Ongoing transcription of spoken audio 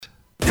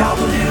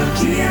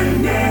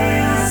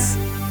WGNS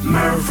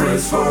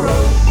Murfreesboro.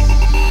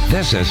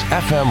 This is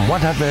FM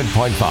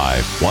 100.5,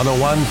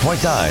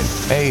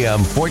 101.9, AM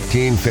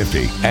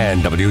 1450,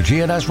 and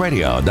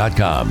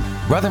WGNSradio.com.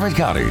 Rutherford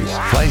County's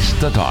place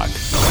to talk.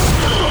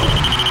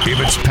 If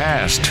it's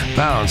passed,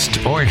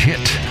 bounced, or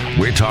hit,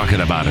 we're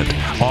talking about it.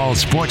 All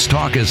sports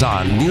talk is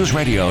on News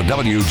Radio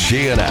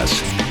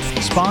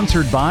WGNS.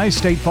 Sponsored by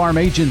State Farm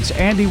agents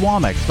Andy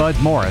Womack, Bud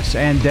Morris,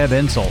 and Deb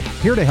Insel.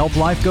 Here to help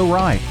life go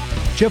right.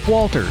 Chip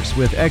Walters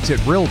with Exit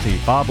Realty,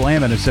 Bob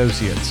Lamb and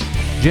Associates.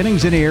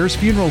 Jennings and Ayers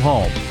Funeral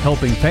Home,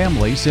 helping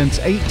families since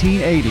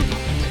 1880.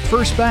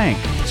 First Bank,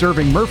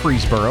 serving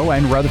Murfreesboro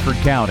and Rutherford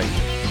County.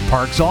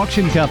 Parks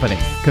Auction Company,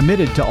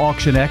 committed to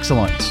auction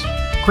excellence.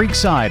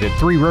 Creekside at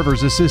Three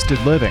Rivers Assisted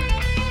Living.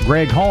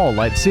 Greg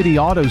Hall at City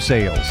Auto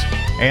Sales.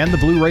 And the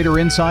Blue Raider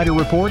Insider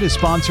Report is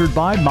sponsored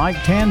by Mike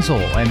Tanzel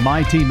and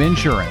My Team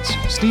Insurance,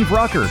 Steve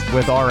Ruckert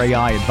with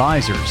RAI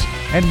Advisors,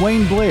 and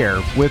Wayne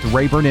Blair with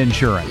Rayburn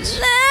Insurance.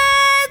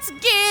 Let's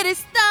get it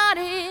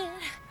started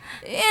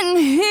in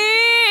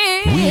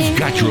here. We've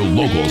got your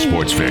local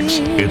sports fix.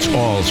 It's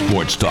all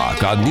sports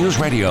talk on News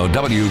Radio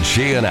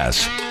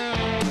WGNS.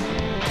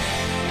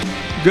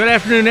 Good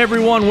afternoon,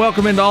 everyone.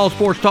 Welcome into All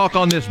Sports Talk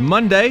on this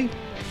Monday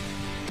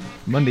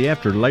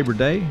after Labor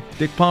Day.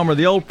 Dick Palmer,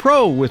 the old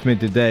pro, with me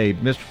today.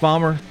 Mr.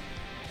 Palmer,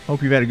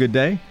 hope you've had a good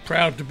day.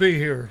 Proud to be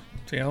here,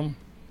 Tim.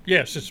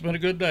 Yes, it's been a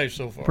good day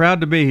so far.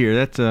 Proud to be here.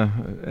 That's a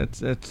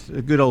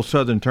good old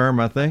Southern term,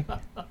 I think.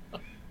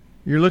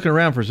 You're looking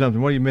around for something.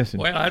 What are you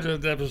missing? Well,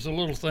 that was a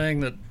little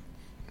thing that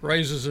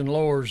raises and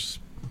lowers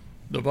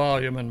the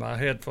volume in my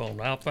headphone.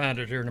 I'll find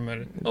it here in a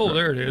minute. Oh,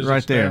 there it is.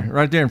 Right there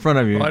in front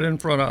of you. Right in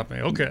front of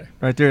me. Okay.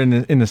 Right there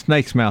in the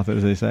snake's mouth,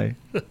 as they say.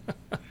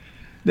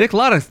 Dick, a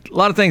lot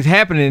of things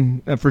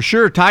happening for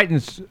sure.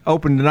 Titans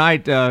opened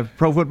tonight.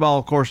 Pro football,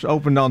 of course,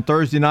 opened on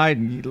Thursday night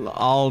and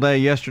all day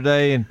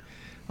yesterday and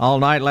all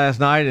night last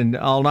night and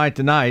all night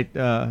tonight.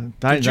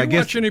 Titans, Did you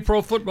watch any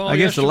pro football? I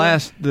guess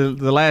yesterday?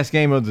 the last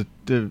game of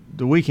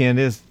the weekend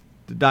is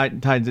the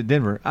Titans at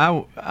Denver.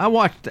 I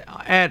watched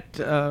at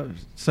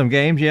some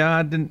games. Yeah,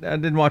 I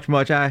didn't watch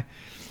much. I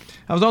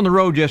was on the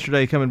road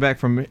yesterday coming back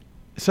from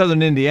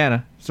Southern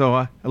Indiana, so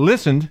I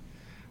listened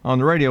on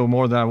the radio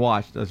more than I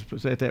watched. Let's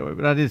say it that way.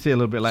 But I did see a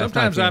little bit last night.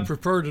 Sometimes I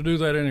prefer to do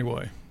that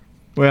anyway.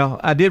 Well,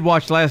 I did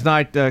watch last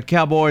night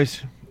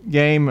Cowboys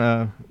game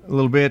a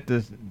little bit.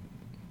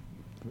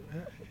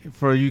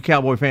 For you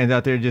Cowboy fans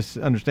out there, just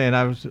understand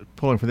I was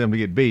pulling for them to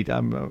get beat.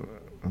 And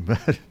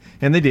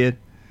they did.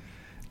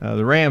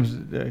 The Rams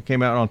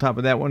came out on top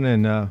of that one,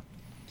 and a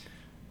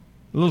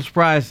little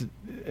surprised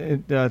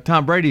at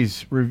Tom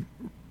Brady's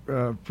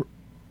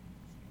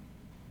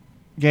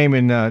game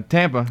in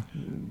Tampa.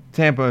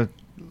 Tampa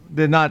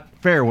did not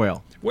fare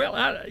well. Well,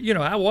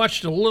 I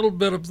watched a little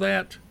bit of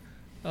that,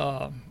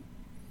 but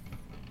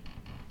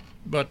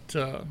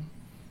the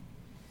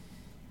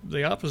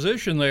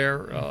opposition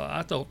there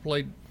I thought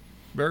played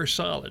very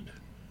solid.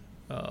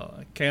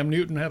 Cam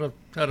Newton had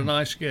a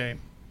nice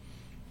game.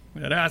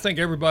 And I think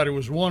everybody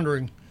was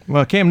wondering.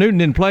 Well, Cam Newton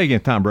didn't play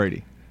against Tom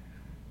Brady.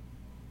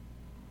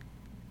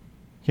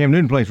 Cam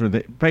Newton plays for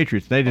the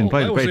Patriots. They didn't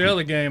play the Patriots. That was the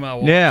other game I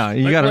watched. Yeah,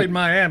 they played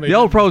Miami. The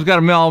old pros got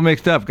them all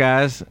mixed up,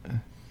 guys.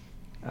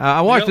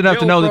 I watched enough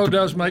to know that the old pro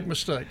does make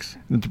mistakes.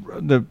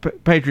 The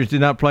Patriots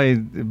did not play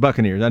the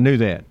Buccaneers. I knew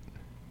that.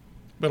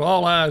 But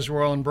all eyes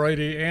were on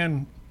Brady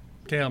and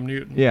Cam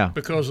Newton. Yeah.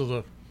 Because of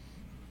the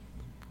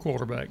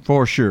quarterback.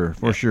 For sure.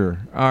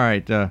 All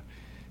right.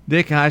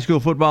 Dick, high school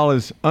football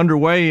is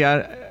underway.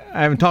 I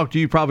haven't talked to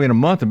you probably in a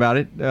month about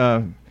it.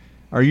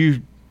 Are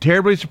you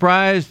terribly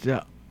surprised?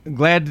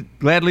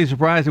 Gladly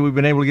surprised that we've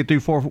been able to get through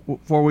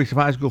four weeks of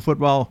high school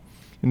football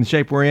in the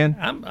shape we're in?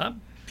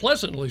 I'm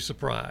pleasantly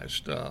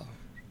surprised.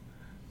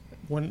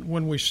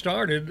 When we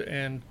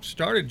started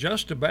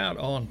just about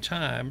on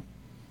time.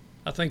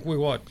 I think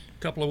a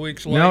couple of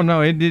weeks late?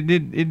 No, it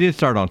did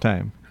start on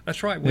time.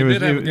 That's right. We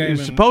did have a game. It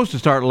was supposed to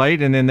start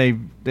late, and then they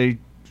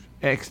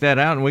X'd that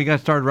out, and we got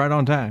started right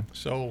on time.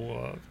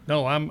 So,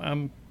 no,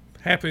 I'm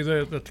happy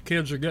that the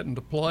kids are getting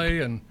to play,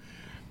 and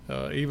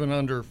even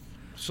under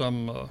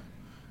some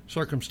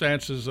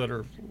circumstances that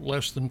are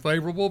less than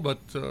favorable, but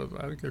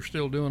I think they're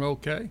still doing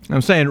okay.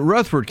 I'm saying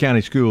Rutherford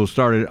County schools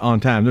started on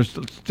time. There's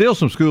still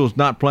some schools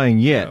not playing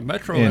yet. Yeah,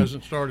 Metro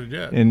hasn't started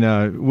yet.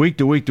 And week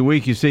to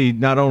week, you see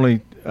not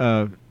only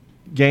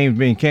games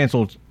being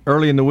canceled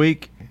early in the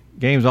week,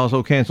 games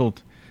also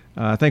canceled.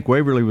 I think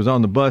Waverly was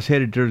on the bus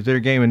headed to their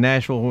game in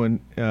Nashville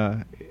when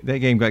that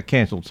game got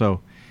canceled.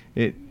 So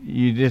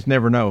you just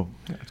never know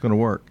it's going to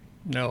work.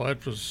 No,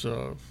 that was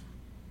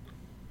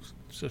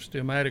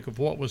systematic of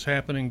what was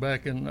happening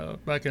back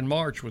in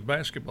March with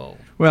basketball.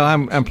 Well,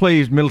 I'm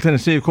pleased. Middle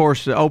Tennessee, of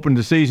course, opened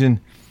the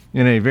season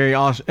in a very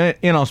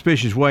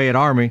inauspicious way at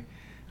Army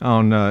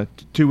on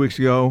 2 weeks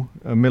ago.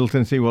 Middle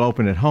Tennessee will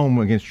open at home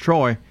against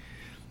Troy.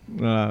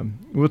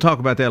 We'll talk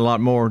about that a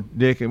lot more,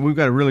 Dick. And we've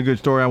got a really good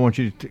story I want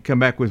you to come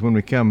back with when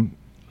we come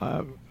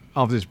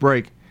off this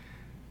break.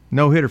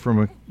 No-hitter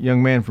from a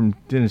young man from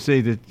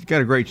Tennessee that's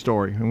got a great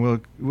story.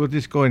 And we'll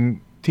just go ahead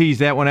and tease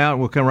that one out, and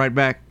we'll come right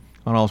back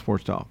on All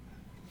Sports Talk.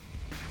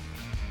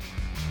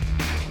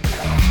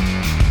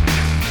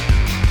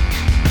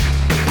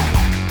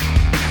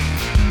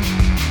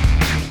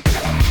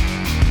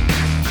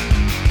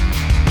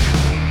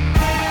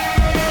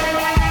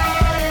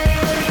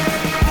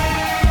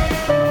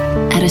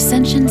 At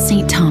Ascension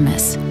St.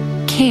 Thomas,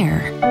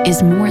 care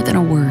is more than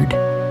a word.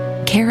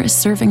 Care is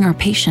serving our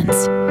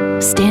patients,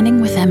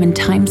 standing with them in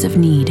times of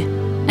need,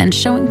 and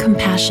showing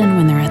compassion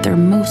when they're at their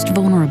most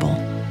vulnerable.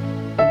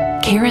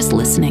 Care is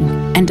listening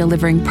and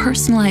delivering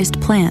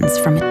personalized plans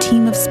from a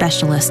team of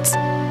specialists,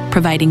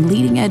 providing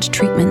leading-edge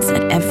treatments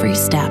at every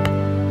step.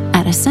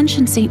 At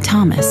Ascension St.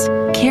 Thomas,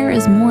 care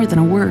is more than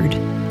a word.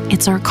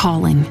 It's our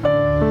calling.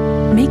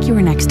 Make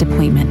your next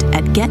appointment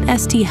at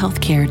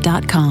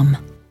getsthealthcare.com.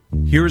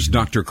 Here's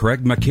Dr.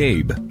 Craig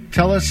McCabe.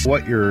 Tell us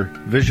what your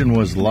vision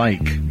was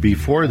like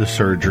before the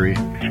surgery.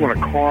 When a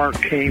car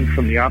came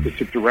from the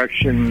opposite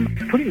direction,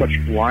 pretty much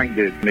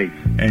blinded me.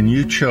 And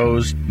you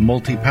chose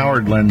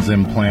multi-powered lens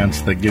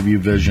implants that give you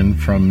vision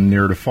from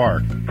near to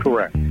far.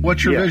 Correct.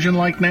 What's your vision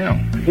like now?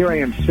 Here I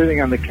am sitting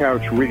on the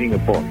couch reading a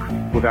book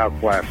without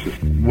glasses.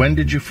 When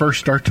did you first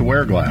start to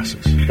wear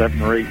glasses?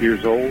 7 or 8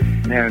 years old,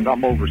 and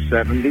I'm over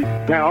 70.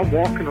 Now I'm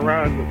walking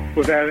around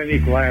without any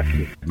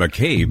glasses.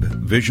 McCabe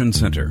Vision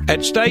Center.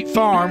 At State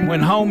Farm,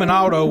 when home and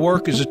auto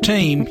work as a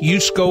team, you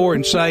score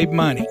and save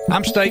money.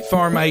 I'm State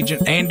Farm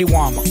agent Andy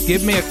Wama.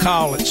 Give me a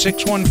call at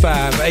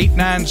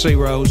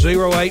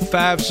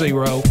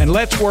 615-890-0850 and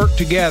let's work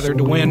together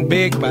to win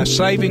big by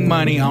saving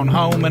money on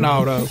home and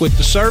auto. With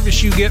the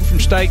service you get from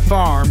State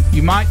Farm,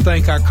 you might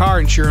think our car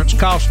insurance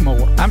costs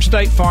more. I'm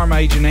State Farm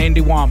agent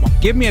Andy Wama.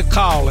 Give me a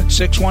call at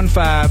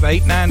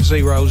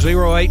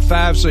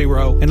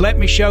 615-890-0850 and let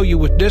me show you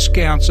with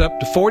discounts up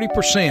to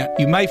 40%.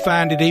 You may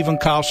find it even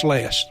costs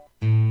less.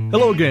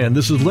 Hello again,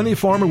 this is Lenny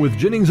Farmer with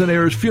Jennings &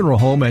 Ayers Funeral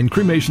Home and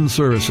Cremation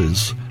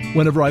Services.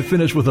 Whenever I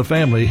finish with a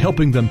family,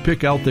 helping them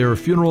pick out their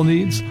funeral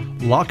needs,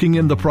 locking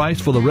in the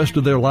price for the rest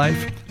of their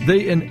life,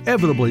 they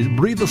inevitably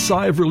breathe a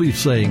sigh of relief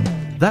saying,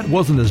 that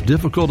wasn't as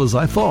difficult as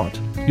I thought.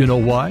 You know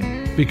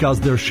why? Because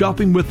they're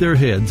shopping with their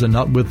heads and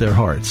not with their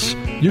hearts.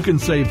 You can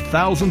save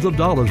thousands of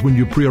dollars when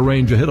you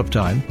pre-arrange ahead of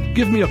time.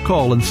 Give me a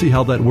call and see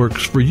how that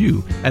works for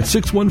you at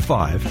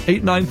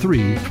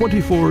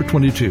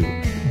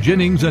 615-893-2422.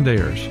 Jennings &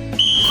 Ayers.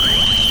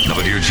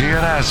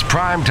 WGNS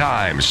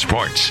Primetime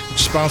Sports.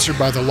 Sponsored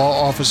by the law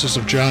offices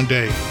of John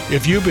Day.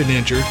 If you've been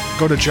injured,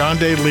 go to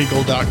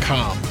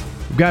johndaylegal.com.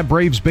 We've got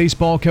Braves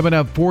baseball coming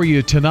up for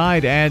you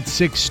tonight at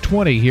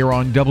 6:20 here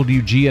on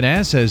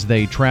WGNS as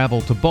they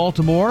travel to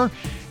Baltimore.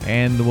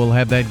 And we'll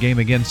have that game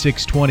again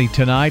 6:20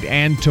 tonight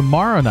and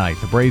tomorrow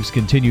night. The Braves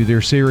continue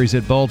their series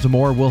at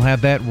Baltimore. We'll have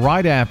that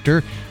right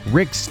after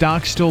Rick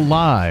Stockstill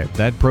Live.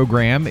 That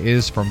program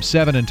is from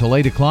 7 until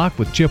 8 o'clock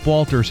with Chip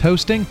Walters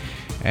hosting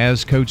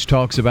as Coach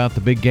talks about the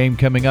big game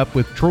coming up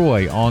with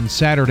Troy on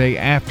Saturday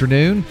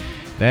afternoon.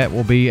 That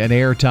will be an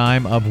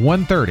airtime of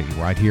 1:30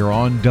 right here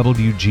on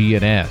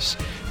WGNS.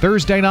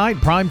 Thursday night,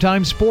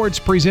 Primetime Sports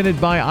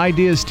presented by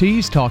Ideas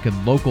Tees, talking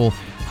local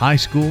high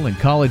school and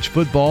college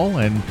football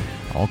and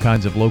all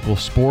kinds of local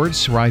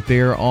sports right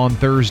there on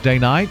Thursday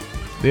night.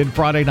 Then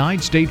Friday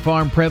night, State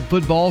Farm Prep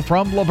football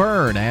from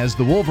Laverne as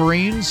the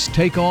Wolverines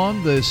take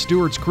on the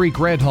Stewart's Creek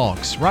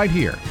Redhawks right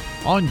here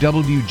on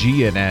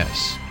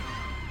WGNS.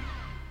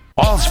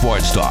 All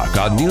Sports Talk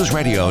on News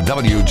Radio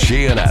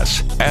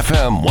WGNS,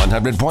 FM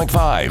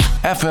 100.5,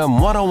 FM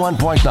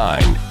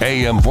 101.9,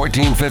 AM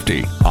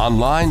 1450,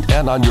 online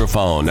and on your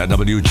phone at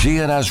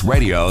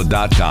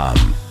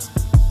WGNSradio.com.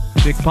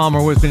 Dick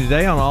Palmer with me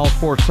today on All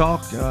Sports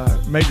Talk.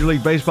 Major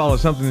League Baseball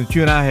is something that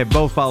you and I have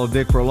both followed,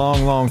 Dick, for a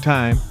long, long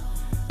time.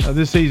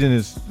 This season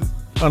is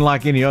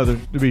unlike any other,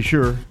 to be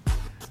sure.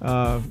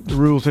 The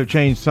rules have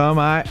changed some.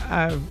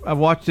 I've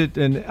watched it,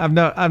 and I've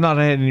not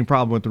had any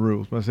problem with the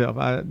rules myself.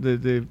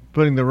 The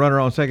putting the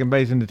runner on second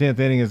base in the 10th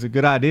inning is a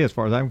good idea as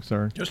far as I'm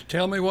concerned. Just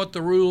tell me what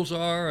the rules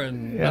are,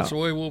 and that's the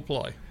way we'll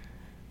play.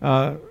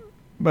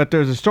 But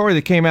there's a story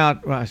that came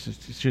out. Well, I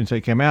shouldn't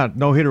say came out.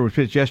 No hitter was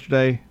pitched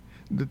yesterday.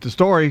 The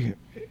story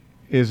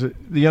is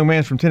the young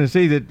man from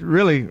Tennessee that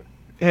really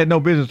had no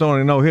business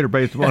owning a no-hitter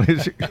based upon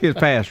his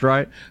past,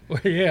 right? Well,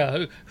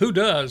 yeah, who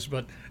does?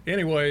 But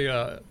anyway,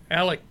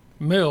 Alec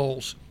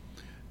Mills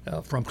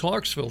from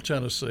Clarksville,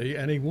 Tennessee,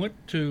 and he went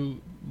to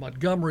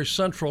Montgomery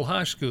Central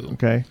High School,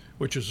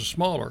 which is a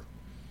smaller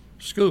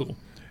school,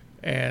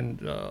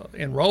 and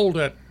enrolled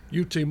at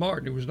UT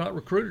Martin. He was not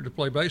recruited to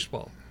play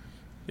baseball.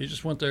 He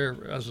just went there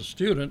as a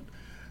student,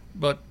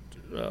 but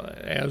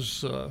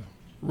as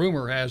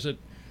rumor has it,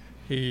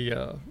 he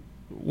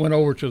went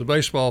over to the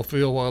baseball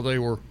field while they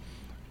were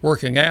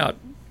working out,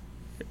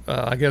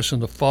 I guess in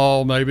the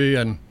fall maybe,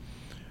 and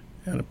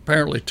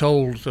apparently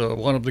told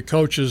one of the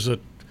coaches that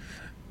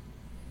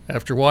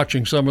after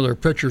watching some of their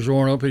pitchers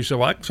warm up, he said,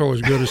 well, I can throw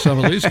as good as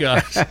some of these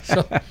guys.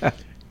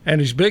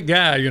 And he's a big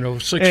guy,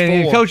 6'4".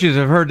 And coaches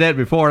have heard that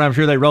before, and I'm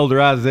sure they rolled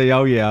their eyes and say,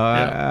 oh, yeah.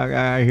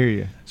 I hear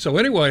you. So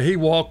anyway, he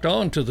walked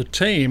on to the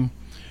team,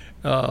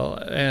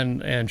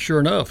 and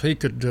sure enough, he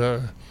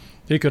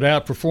he could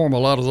outperform a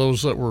lot of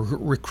those that were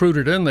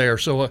recruited in there.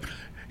 So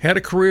had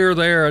a career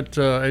there at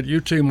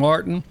UT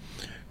Martin,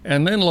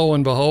 and then lo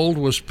and behold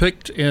was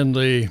picked in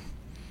the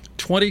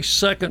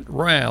 22nd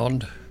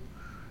round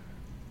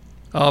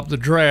of the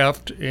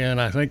draft in,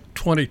 I think,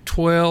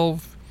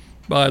 2012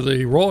 by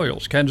the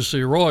Royals, Kansas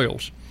City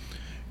Royals.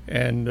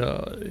 And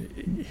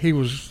he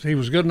was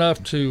good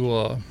enough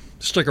to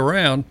stick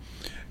around,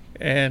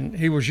 and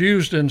he was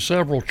used in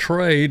several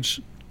trades,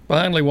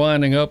 finally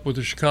winding up with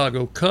the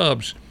Chicago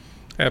Cubs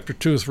after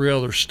 2 or 3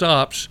 other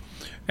stops,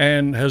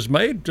 and has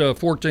made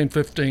 14,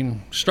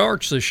 15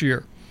 starts this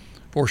year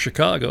for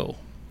Chicago,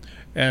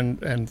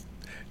 and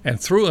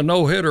threw a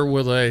no-hitter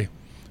with a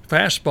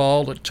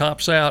fastball that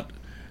tops out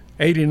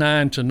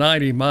 89 to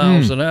 90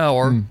 miles an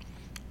hour,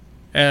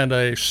 and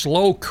a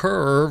slow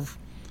curve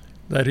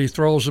that he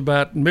throws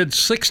about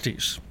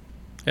mid-60s.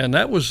 And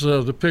that was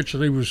the pitch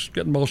that he was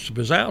getting most of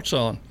his outs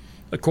on,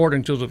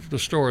 according to the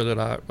story that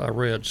I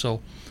read.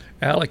 So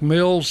Alec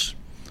Mills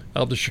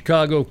of the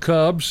Chicago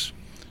Cubs,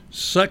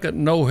 second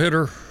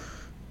no-hitter,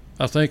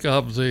 I think,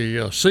 of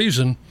the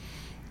season.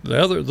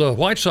 The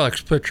White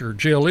Sox pitcher,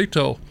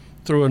 Giolito,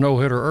 threw a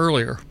no-hitter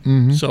earlier.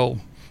 So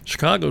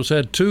Chicago's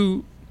had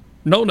 2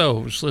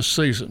 no-nos this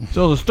season.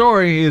 So the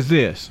story is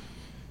this.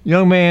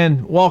 Young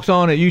man walks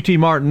on at UT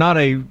Martin,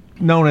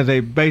 known as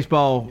a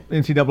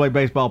NCAA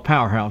baseball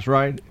powerhouse,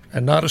 right?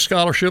 And not a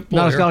scholarship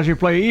player. Not a scholarship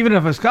player. Even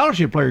if a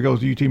scholarship player goes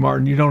to UT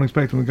Martin, you don't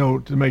expect him to go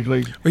to the Major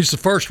League. He's the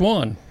first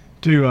one.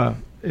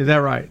 Is that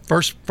right?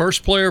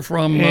 First player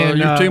from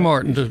UT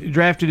Martin.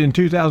 Drafted in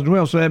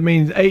 2012, so that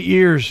means 8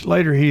 years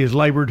later he has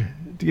labored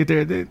to get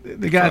there.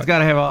 The guy's got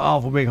to have an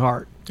awful big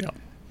heart. Yeah.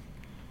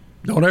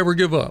 Don't ever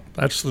give up.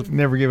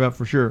 Never give up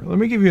for sure. Let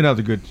me give you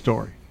another good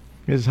story.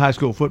 This is high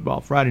school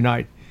football, Friday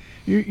night.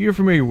 You're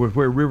familiar with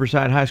where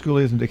Riverside High School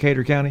is in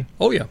Decatur County?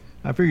 Oh, yeah.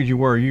 I figured you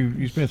were.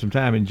 You spent some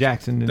time in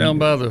Jackson. Down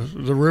by the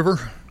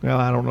river? Well,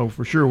 I don't know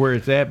for sure where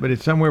it's at, but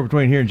it's somewhere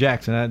between here and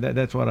Jackson.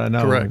 That's what I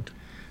know. Correct.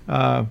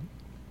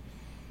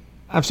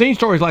 I've seen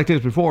stories like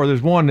this before.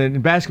 There's one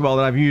in basketball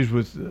that I've used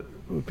with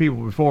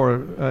people before.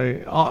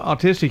 An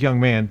autistic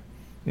young man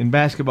in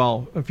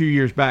basketball a few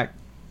years back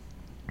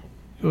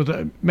was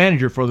a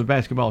manager for the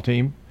basketball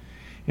team.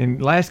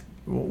 And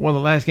one of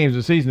the last games of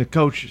the season, the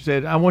coach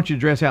said, "I want you to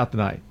dress out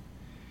tonight.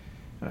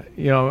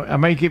 I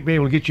may be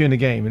able to get you in the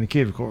game." And the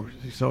kid, of course,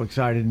 is so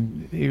excited.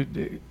 And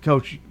the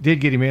coach did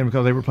get him in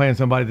because they were playing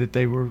somebody that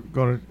they were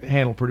going to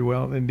handle pretty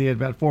well. And did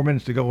about 4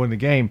 minutes to go in the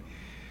game.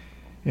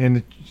 And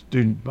the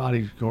student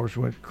body, of course,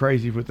 went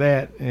crazy with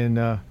that.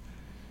 And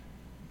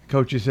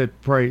coach just said,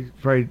 pray,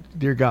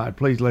 dear God,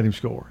 please let him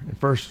score. And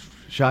first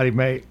shot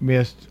he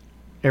missed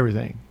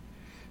everything.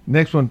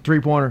 Next one,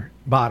 three-pointer,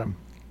 bottom.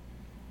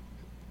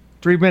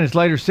 3 minutes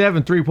later,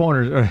 7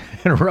 3-pointers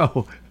in a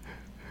row.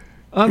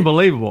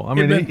 Unbelievable. I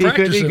mean, he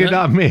could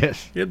not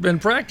miss. He'd been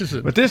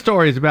practicing. But this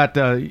story is about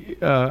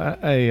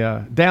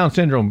a Down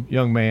syndrome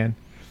young man,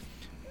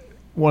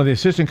 one of the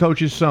assistant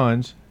coach's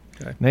sons.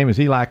 Okay. Name is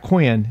Eli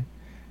Quinn.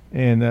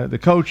 And the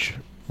coach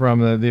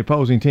from the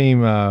opposing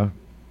team,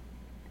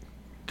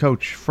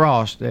 Coach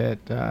Frost at,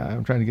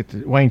 I'm trying to get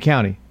to Wayne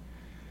County,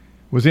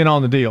 was in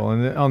on the deal.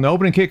 And on the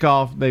opening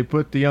kickoff, they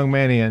put the young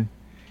man in.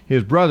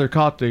 His brother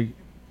caught the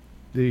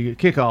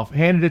kickoff,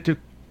 handed it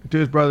to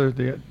his brother.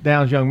 The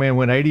Downs young man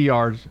went 80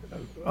 yards,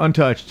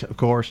 untouched, of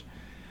course,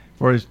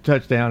 for his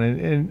touchdown.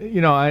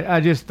 And I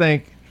just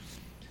think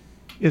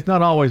it's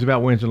not always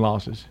about wins and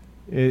losses.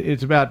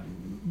 It's about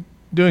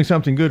doing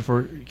something good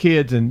for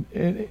kids. And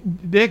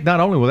Dick, not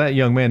only will that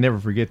young man never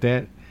forget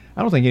that,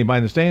 I don't think anybody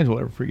in the stands will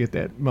ever forget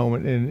that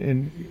moment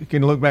and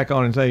can look back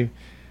on and say,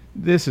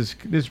 this is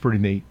pretty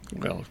neat.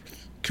 Well,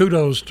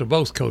 kudos to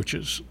both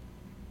coaches.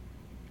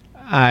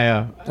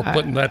 For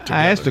putting that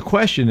together. I asked a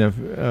question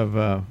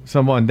of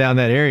someone down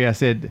that area. I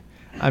said,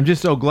 I'm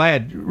just so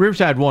glad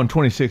Riverside won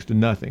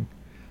 26-0.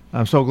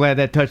 I'm so glad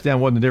that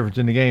touchdown wasn't the difference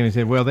in the game. He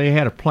said, well, they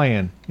had a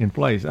plan in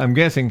place. I'm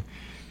guessing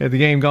had the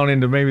game gone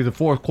into maybe the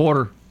fourth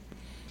quarter,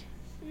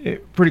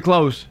 pretty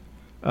close,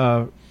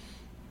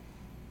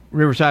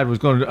 Riverside was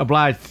going to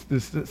oblige the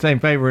same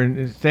favor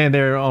and stand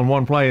there on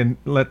one play and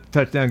let the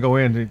touchdown go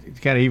in to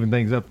kind of even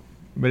things up.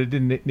 But it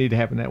didn't need to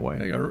happen that way.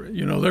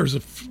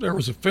 There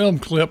was a film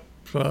clip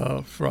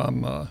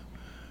from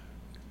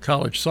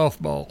college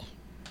softball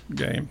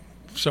game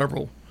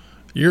several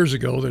years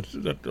ago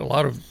that a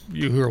lot of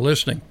you who are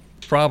listening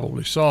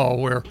probably saw,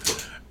 where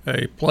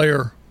a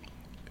player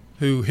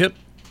who hit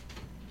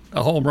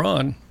a home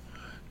run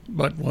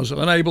but was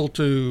unable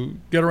to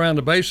get around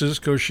the bases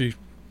because she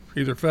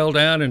either fell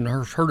down and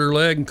hurt her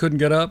leg and couldn't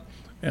get up,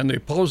 and the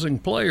opposing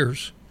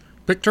players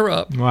picked her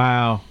up.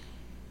 Wow.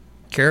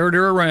 Carried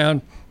her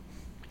around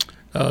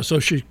so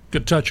she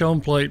could touch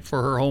home plate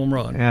for her home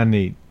run. Yeah,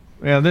 neat.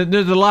 Yeah,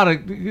 there's a lot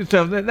of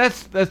stuff.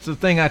 That's the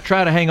thing I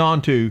try to hang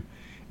on to,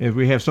 is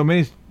we have so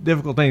many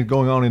difficult things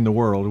going on in the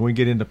world. We can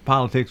get into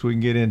politics. We can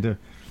get into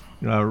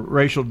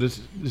racial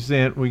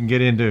dissent. We can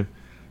get into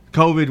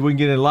COVID. We can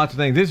get into lots of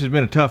things. This has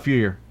been a tough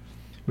year.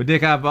 But,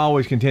 Dick, I've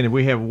always contended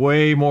we have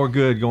way more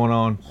good going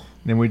on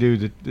than we do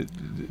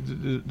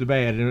the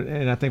bad.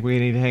 And I think we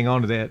need to hang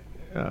on to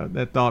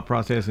that thought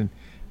process and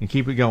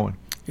keep it going.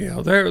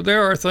 Yeah,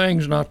 there are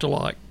things not to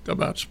like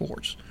about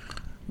sports,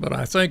 but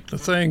I think the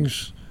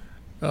things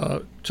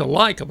to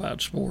like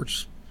about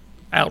sports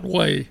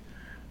outweigh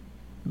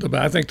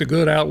I think the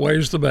good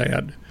outweighs the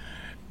bad,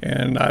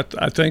 and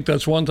I think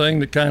that's one thing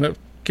that kind of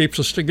keeps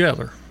us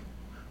together.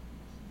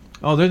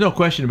 Oh, there's no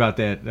question about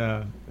that.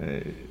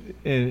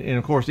 And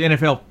of course, the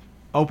NFL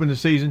opened the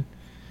season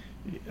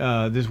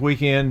this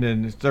weekend,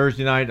 and it's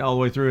Thursday night all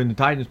the way through, and the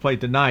Titans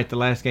played tonight, the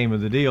last game of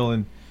the deal,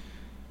 and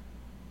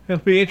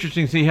it'll be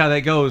interesting to see how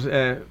that goes.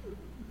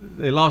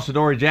 They lost to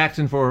Dory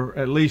Jackson for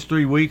at least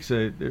 3 weeks.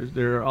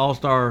 Their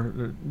all-star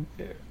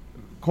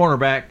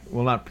cornerback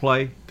will not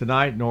play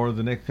tonight nor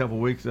the next couple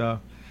of weeks.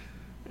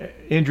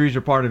 Injuries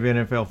are part of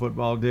NFL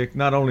football, Dick.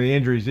 Not only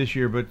injuries this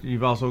year, but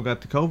you've also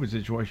got the COVID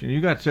situation.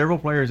 You've got several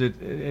players that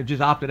have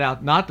just opted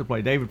out not to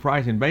play. David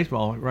Price in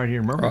baseball right here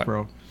in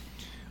Murfreesboro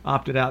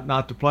opted out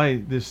not to play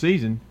this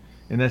season,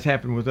 and that's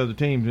happened with other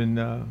teams in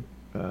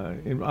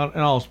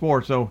all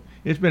sports. So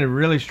it's been a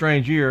really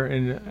strange year,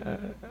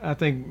 and I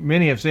think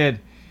many have said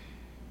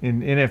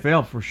in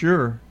NFL for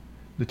sure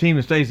the team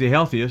that stays the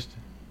healthiest,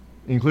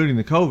 including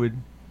the COVID,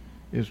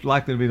 is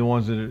likely to be the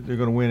ones that they're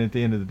going to win at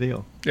the end of the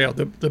deal. Yeah,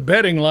 the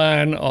betting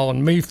line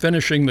on me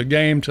finishing the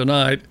game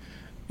tonight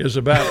is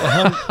about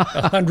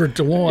 100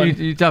 to 1.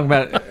 You're talking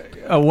about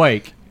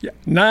awake. Yeah,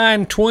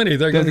 9:20.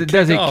 They're going to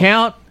Does it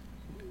count?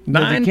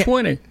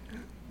 9:20.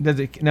 Does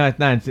it? No, it's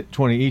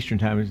 9:20 Eastern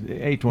time. It's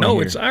 8:20. No,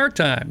 here. It's our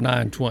time.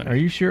 9:20. Are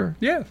you sure?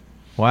 Yeah.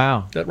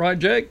 Wow. Is that right,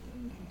 Jake?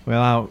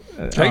 Well,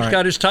 Jake's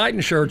got his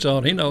Titan shirts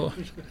on. He knows.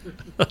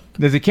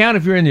 Does it count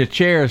if you're in your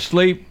chair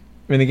asleep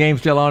and the game's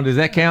still on? Does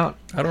that count?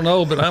 I don't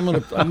know, but I'm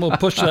gonna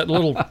push that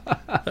little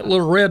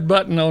red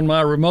button on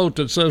my remote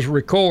that says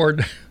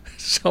record,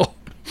 so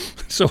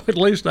at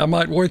least I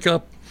might wake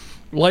up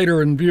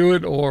later and view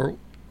it or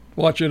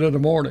watch it in the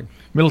morning.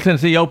 Middle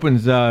Tennessee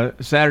opens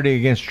Saturday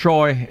against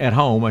Troy at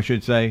home, I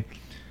should say.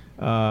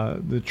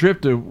 The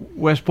trip to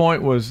West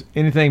Point was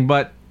anything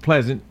but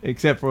pleasant,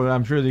 except for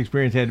I'm sure the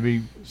experience had to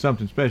be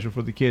something special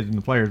for the kids and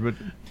the players. But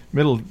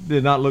Middle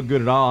did not look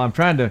good at all. I'm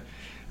trying to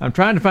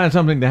find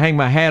something to hang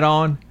my hat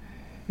on,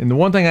 and the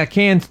one thing I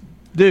can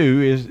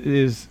do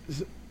is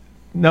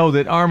know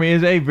that Army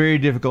is a very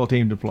difficult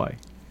team to play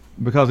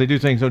because they do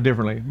things so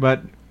differently.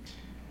 But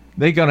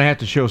they're going to have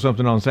to show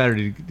something on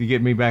Saturday to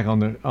get me back on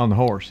the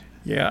horse.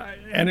 Yeah,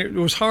 and it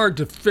was hard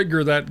to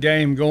figure that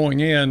game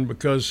going in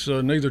because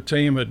neither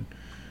team had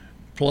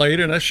played,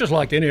 and that's just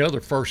like any other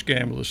first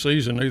game of the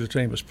season. Neither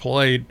team has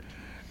played,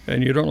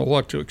 and you don't know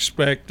what to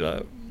expect.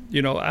 I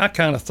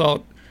kind of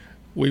thought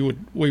we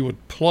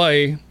would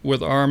play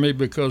with Army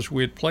because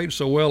we had played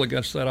so well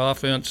against that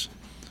offense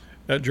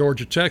at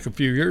Georgia Tech a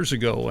few years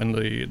ago, and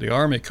the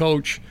Army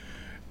coach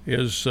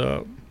is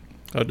a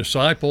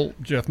disciple.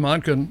 Jeff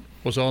Monken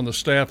was on the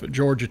staff at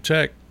Georgia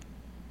Tech,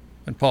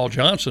 and Paul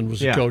Johnson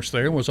was the coach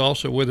there and was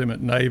also with him at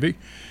Navy.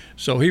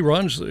 So he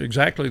runs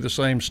exactly the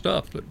same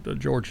stuff that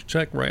Georgia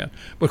Tech ran.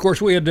 But, of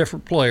course, we had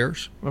different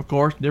players. Of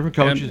course, different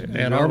coaches.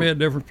 And Army had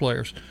different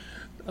players.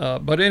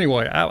 But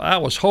anyway, I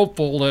was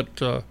hopeful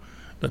that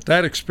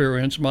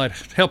experience might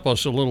help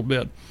us a little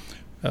bit.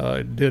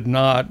 It did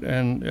not.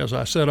 And as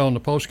I said on the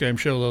postgame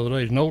show the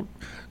other day,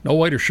 no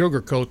way to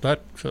sugarcoat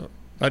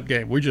that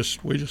game. We just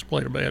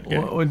played a bad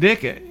game. Well,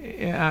 Dick,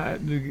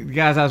 the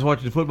guys I was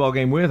watching the football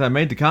game with, I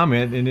made the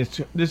comment, and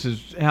this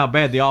is how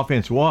bad the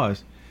offense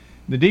was.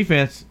 The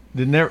defense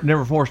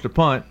never forced a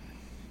punt,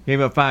 gave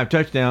up 4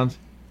 touchdowns,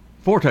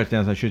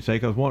 I should say,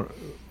 because one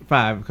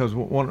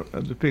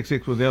the pick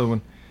six was the other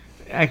one.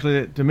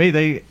 Actually, to me,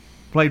 they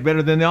played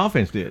better than the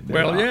offense did.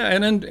 Well, yeah,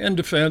 and in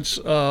defense,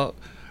 the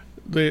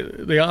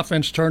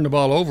offense turned the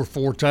ball over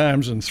 4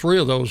 times, and 3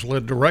 of those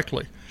led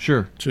directly.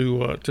 Sure.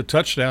 To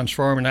touchdowns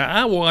for Army. Now,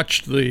 I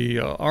watched the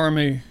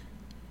Army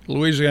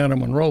Louisiana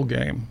Monroe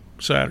game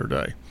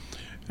Saturday,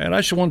 and I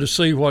just wanted to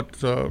see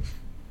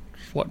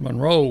what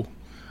Monroe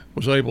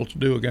was able to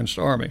do against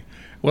Army.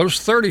 Well, it was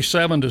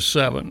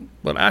 37-7,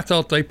 but I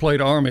thought they played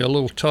Army a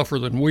little tougher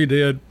than we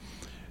did.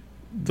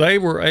 They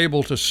were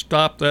able to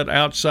stop that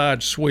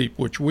outside sweep,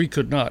 which we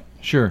could not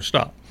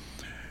stop.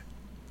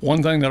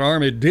 One thing that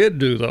Army did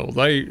do, though,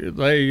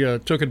 they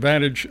took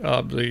advantage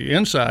of the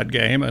inside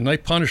game, and they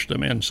punished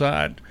them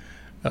inside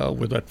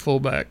with that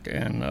fullback.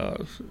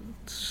 And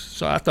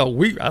so I thought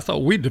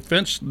we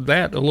defensed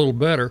that a little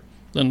better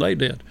than they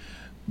did.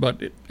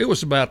 But it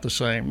was about the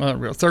same, a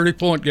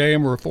 30-point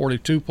game or a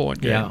 42-point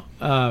game.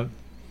 Yeah.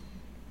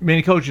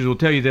 Many coaches will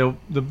tell you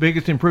the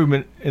biggest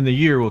improvement in the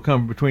year will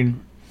come between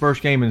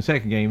first game and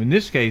second game. In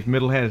this case,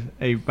 Middle has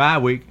a bye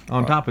week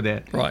on top of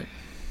that. Right.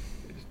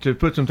 To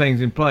put some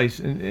things in place.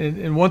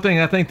 And one thing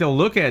I think they'll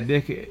look at,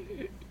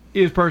 Dick,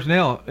 is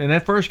personnel. In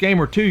that first game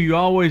or two, you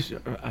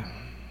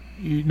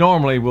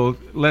normally will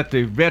let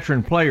the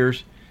veteran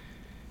players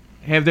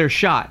have their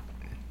shot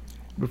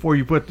before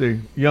you put the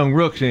young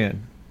rooks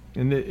in.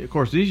 And, of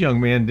course, these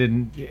young men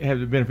didn't have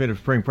the benefit of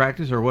spring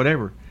practice or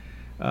whatever.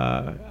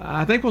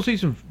 I think we'll see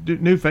some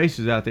new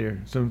faces out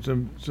there,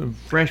 some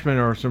freshmen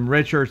or some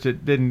red shirts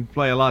that didn't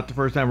play a lot the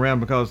first time around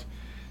because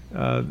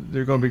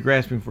they're going to be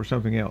grasping for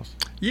something else.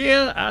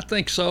 Yeah, I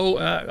think so.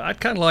 I'd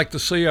kind of like to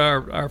see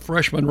our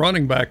freshman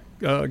running back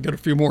get a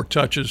few more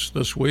touches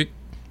this week.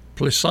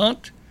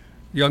 Plissant,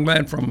 young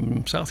man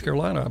from South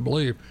Carolina, I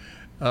believe.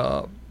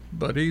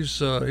 But he's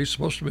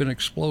supposed to be an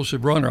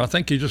explosive runner. I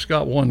think he just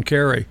got one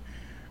carry.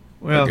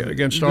 Well,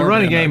 against the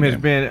running game has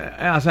been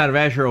outside of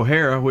Asher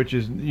O'Hara, which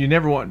is you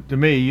never want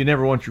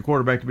your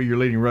quarterback to be your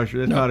leading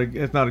rusher.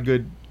 That's not a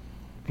good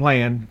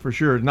plan for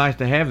sure. It's nice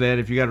to have that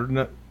if you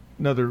got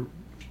another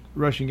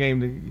rushing game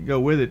to go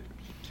with it.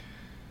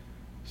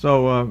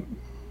 So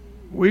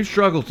we've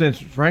struggled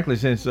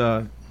since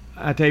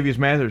Octavius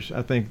Mathers.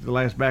 I think the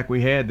last back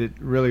we had that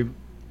really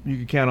you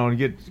could count on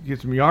to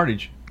get some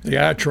yardage.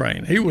 The I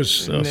train. He was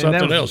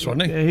something else,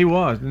 wasn't he? He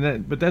was,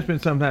 but that's been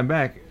some time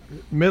back.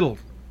 Middle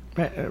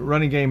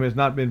running game has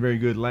not been very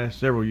good the last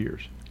several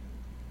years.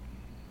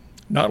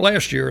 Not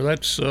last year.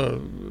 That's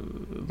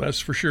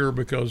for sure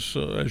because,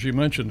 as you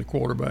mentioned, the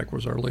quarterback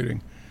was our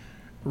leading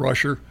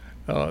rusher.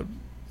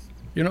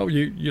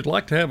 You'd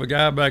like to have a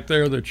guy back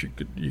there that you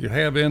could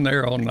have in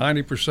there on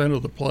 90%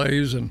 of the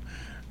plays and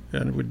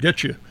it would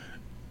get you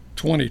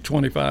 20,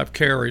 25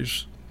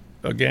 carries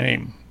a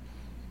game.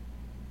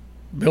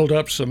 Build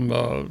up some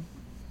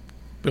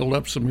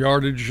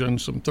yardage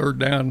and some third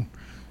down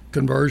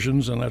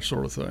conversions and that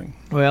sort of thing.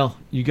 Well,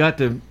 you got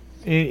to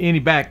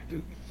anybody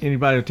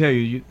will tell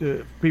you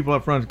people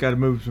up front's got to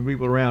move some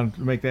people around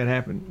to make that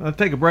happen. Let's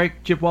take a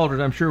break. Chip Walters,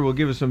 I'm sure, will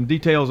give us some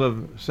details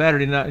of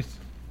Saturday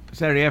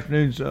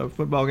afternoon's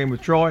football game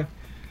with Troy.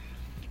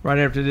 Right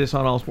after this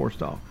on All Sports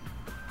Talk.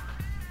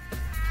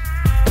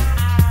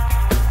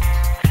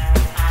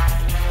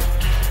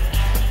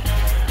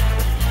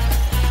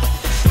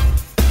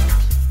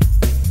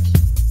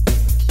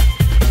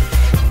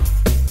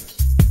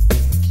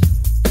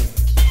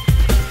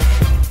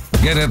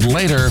 Get it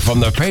later from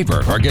the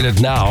paper or get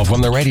it now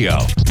from the radio.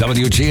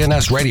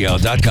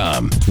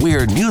 WGNSradio.com.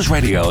 We're News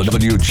Radio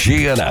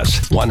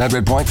WGNS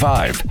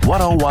 100.5,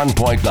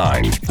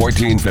 101.9,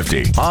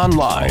 1450.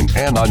 Online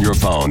and on your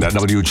phone at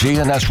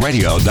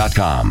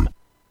WGNSradio.com.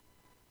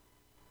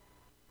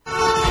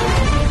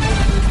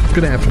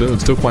 Good afternoon.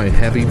 Still quite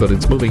heavy, but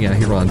it's moving out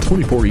here on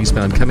 24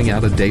 eastbound coming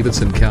out of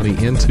Davidson County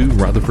into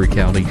Rutherford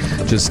County.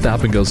 Just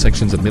stop and go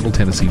sections of Middle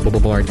Tennessee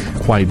Boulevard.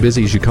 Quite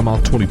busy as you come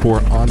off 24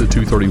 onto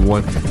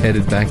 231,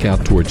 headed back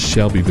out towards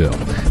Shelbyville.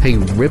 Hey,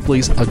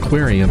 Ripley's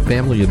Aquarium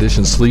Family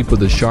Edition Sleep with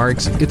the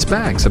Sharks. It's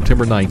back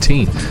September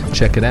 19th.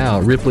 Check it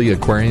out. Ripley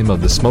Aquarium of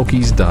the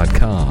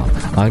Smokies.com.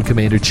 I'm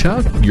Commander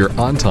Chuck, your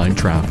on-time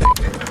traffic.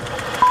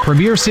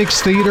 Premier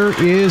 6 Theater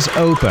is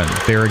open.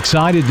 They're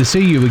excited to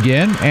see you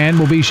again and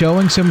will be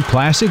showing some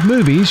classic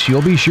movies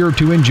you'll be sure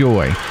to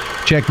enjoy.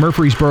 Check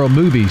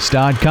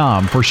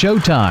MurfreesboroMovies.com for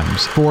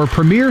showtimes for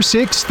Premier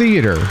 6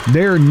 Theater.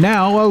 They're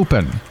now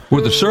open.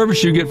 With the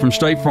service you get from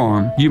State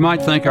Farm, you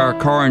might think our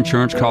car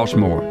insurance costs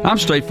more. I'm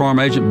State Farm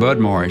Agent Bud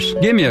Morris.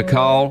 Give me a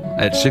call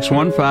at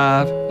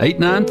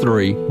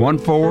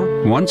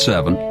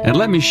 615-893-1417 and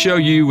let me show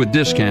you with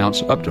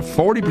discounts up to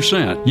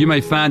 40%. You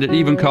may find it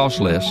even costs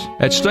less.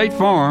 At State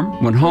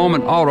Farm, when home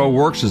and auto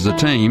works as a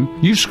team,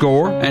 you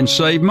score and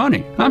save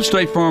money. I'm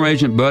State Farm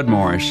Agent Bud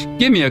Morris.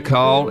 Give me a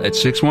call at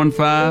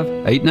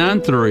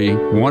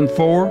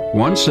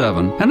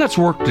 615-893-1417 and let's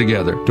work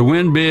together to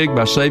win big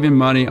by saving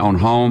money on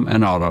home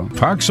and auto.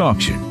 Parks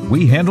Auction.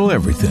 We handle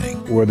everything.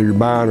 Whether you're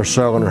buying or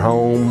selling a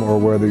home or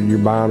whether you're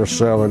buying or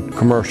selling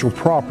commercial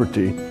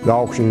property, the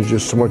auction is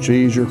just so much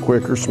easier,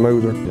 quicker,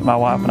 smoother. My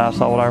wife and I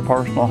sold our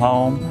personal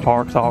home.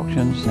 Parks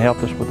Auctions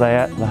helped us with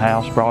that. The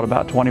house brought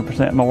about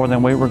 20% more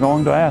than we were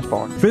going to ask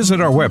for.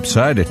 Visit our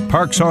website at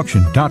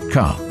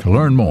parksauction.com to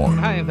learn more.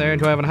 Hi there,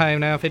 12 and a half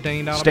now,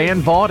 $15.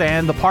 Stan Vaught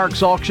and the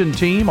Parks Auction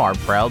team are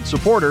proud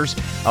supporters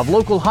of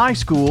local high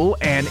school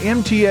and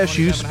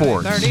MTSU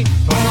sports. 30,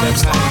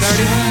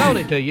 sold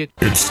it to you.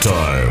 It's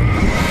time.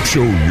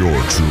 Show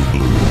your true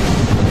blue.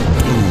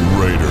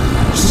 Blue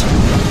Raiders.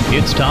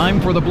 It's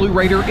time for the Blue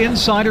Raider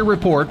Insider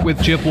Report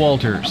with Chip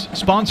Walters,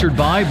 sponsored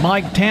by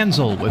Mike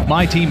Tanzel with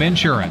My Team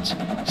Insurance,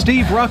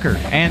 Steve Rucker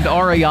and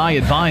RAI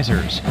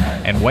Advisors,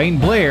 and Wayne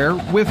Blair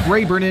with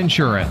Rayburn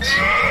Insurance.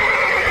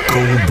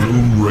 Go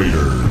Blue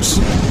Raiders.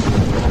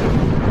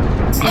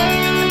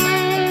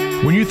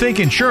 When you think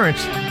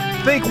insurance,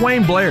 think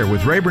Wayne Blair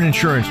with Rayburn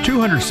Insurance,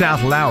 200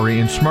 South Lowry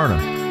in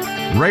Smyrna.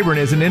 Rayburn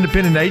is an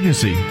independent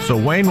agency, so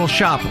Wayne will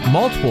shop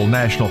multiple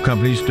national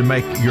companies to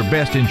make your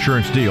best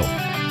insurance deal.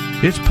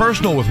 It's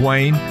personal with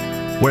Wayne,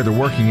 whether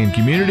working in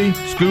community,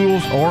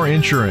 schools, or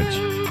insurance.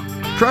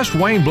 Trust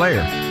Wayne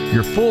Blair,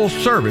 your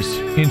full-service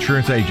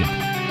insurance agent.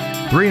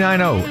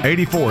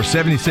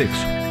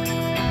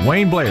 390-8476.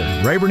 Wayne Blair,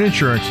 Rayburn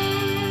Insurance,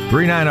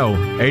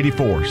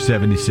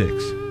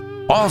 390-8476.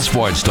 All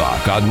Sports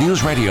Talk on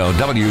News Radio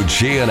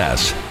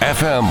WGNS,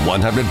 FM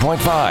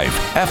 100.5,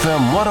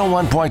 FM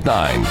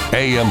 101.9,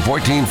 AM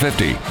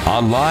 1450,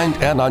 online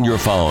and on your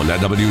phone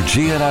at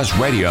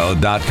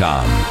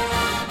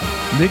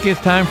WGNSradio.com. Nick,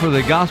 it's time for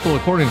the Gospel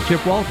according to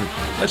Chip Walters.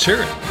 Let's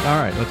hear it. All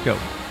right, let's go.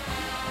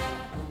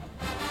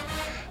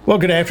 Well,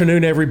 good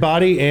afternoon,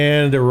 everybody,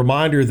 and a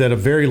reminder that a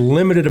very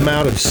limited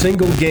amount of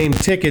single-game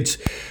tickets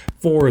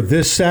for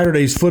this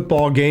Saturday's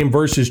football game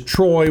versus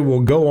Troy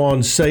will go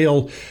on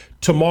sale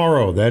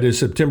tomorrow. That is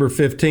September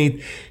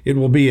 15th. It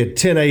will be at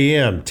 10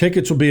 a.m.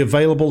 Tickets will be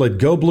available at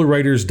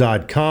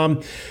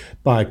GoBlueRaiders.com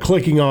by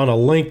clicking on a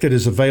link that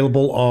is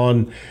available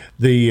on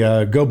the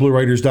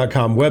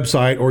GoBlueRaiders.com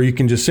website, or you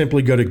can just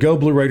simply go to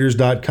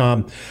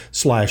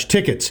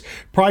GoBlueRaiders.com/tickets.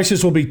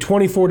 Prices will be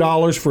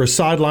 $24 for a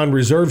sideline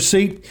reserve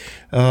seat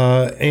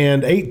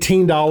and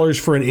 $18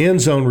 for an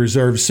end zone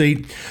reserve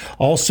seat.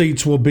 All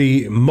seats will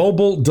be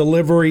mobile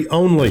delivery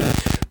only.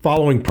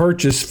 Following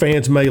purchase,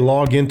 fans may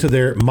log into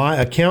their My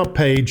Account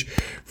page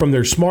from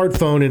their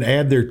smartphone and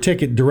add their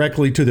ticket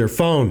directly to their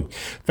phone.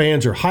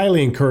 Fans are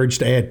highly encouraged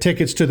to add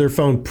tickets to their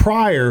phone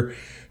prior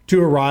to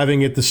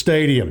arriving at the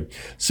stadium.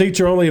 Seats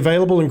are only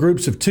available in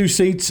groups of 2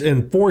 seats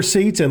and 4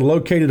 seats and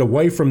located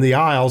away from the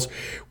aisles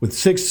with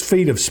 6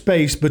 feet of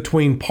space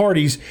between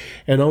parties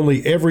and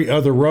only every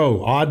other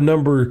row. Odd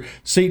number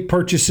seat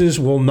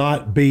purchases will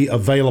not be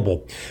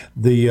available.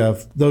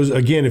 Those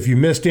again, if you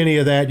missed any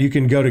of that, you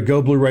can go to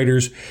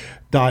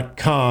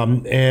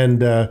GoBlueRaiders.com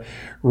and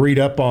read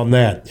up on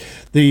that.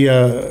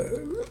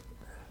 The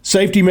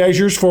safety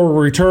measures for a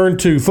return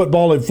to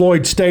football at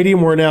Floyd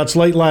Stadium were announced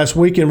late last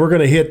week, and we're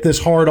going to hit this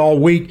hard all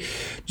week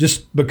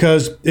just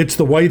because it's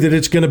the way that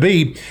it's going to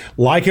be.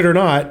 Like it or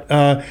not,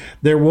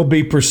 there will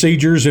be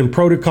procedures and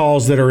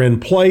protocols that are in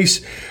place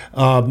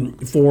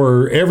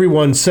for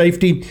everyone's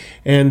safety,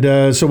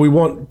 and so we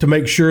want to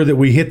make sure that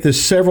we hit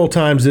this several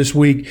times this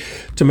week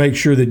to make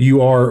sure that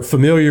you are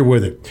familiar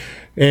with it.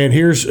 And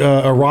here's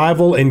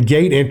arrival and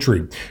gate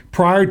entry.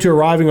 Prior to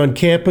arriving on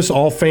campus,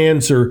 all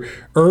fans are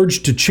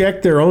urged to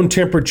check their own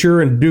temperature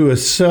and do a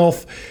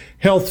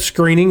self-health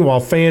screening,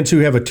 while fans who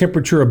have a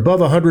temperature above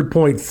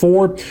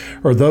 100.4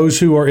 or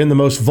those who are in the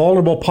most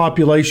vulnerable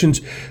populations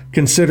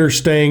consider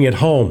staying at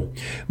home.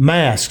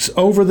 Masks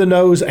over the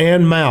nose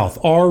and mouth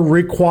are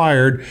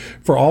required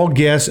for all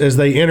guests as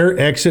they enter,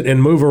 exit,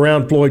 and move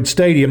around Floyd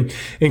Stadium,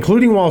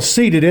 including while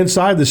seated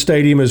inside the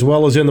stadium as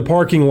well as in the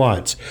parking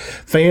lots.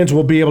 Fans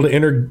will be able to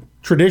enter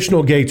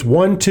traditional gates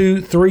 1,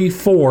 2, 3,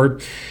 4,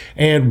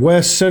 and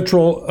West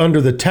Central under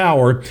the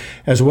tower,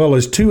 as well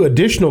as 2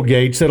 additional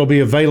gates that will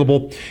be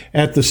available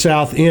at the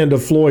south end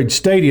of Floyd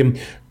Stadium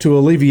to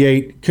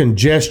alleviate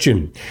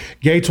congestion.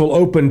 Gates will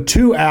open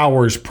 2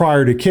 hours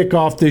prior to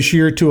kickoff this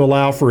year to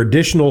allow for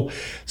additional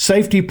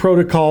safety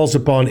protocols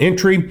upon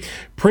entry.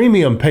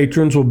 Premium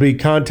patrons will be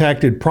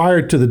contacted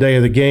prior to the day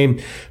of the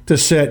game to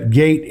set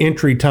gate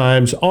entry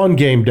times on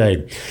game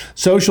day.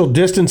 Social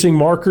distancing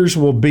markers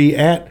will be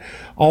at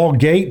all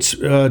gates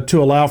to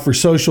allow for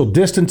social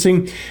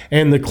distancing,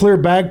 and the clear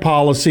bag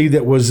policy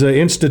that was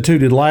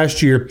instituted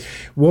last year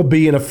will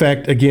be in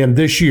effect again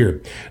this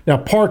year. Now,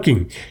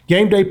 parking.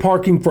 Game day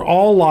parking for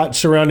all lots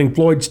surrounding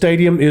Floyd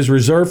Stadium is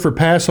reserved for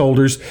pass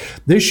holders.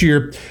 This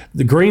year,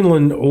 the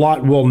Greenland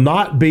lot will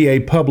not be a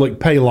public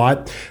pay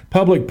lot.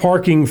 Public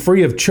parking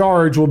free of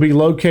charge will be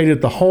located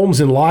at the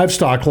homes and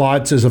livestock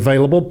lots as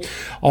available.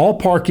 All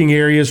parking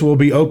areas will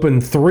be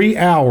open 3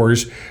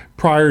 hours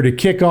prior to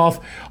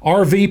kickoff.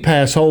 RV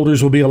pass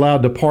holders will be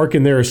allowed to park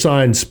in their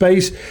assigned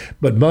space,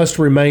 but must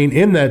remain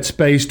in that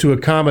space to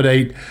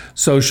accommodate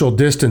social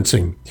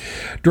distancing.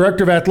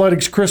 Director of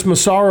Athletics Chris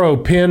Massaro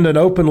penned an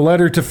open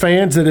letter to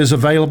fans that is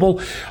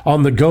available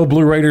on the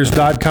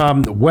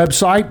GoBlueRaiders.com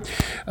website.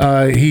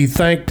 He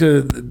thanked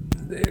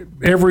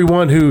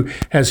everyone who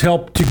has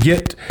helped to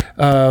get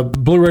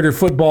Blue Raider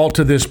football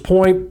to this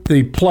point,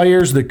 the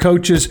players, the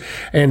coaches,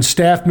 and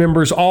staff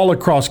members all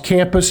across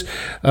campus.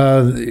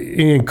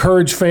 He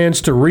encouraged fans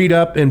to read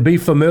up and be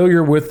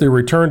familiar with the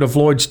return to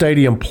Floyd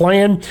Stadium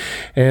plan,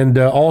 and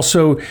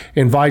also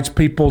invites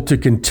people to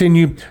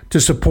continue to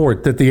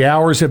support that the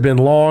hours have been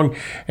long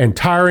and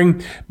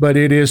tiring, but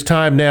it is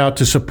time now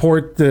to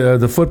support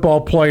the football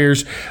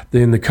players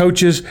and the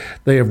coaches.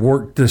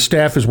 The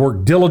staff has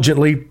worked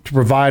diligently to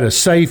provide a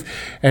safe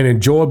and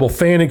enjoyable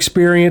fan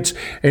experience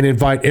and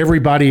invite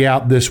everybody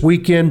out this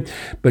weekend.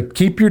 But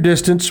keep your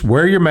distance,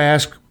 wear your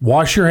mask,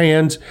 wash your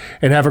hands,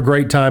 and have a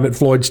great time at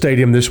Floyd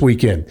Stadium this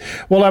weekend.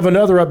 We'll have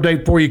another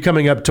update for you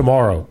coming up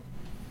tomorrow.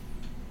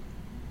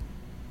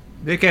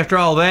 Dick, after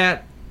all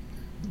that,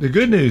 the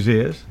good news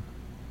is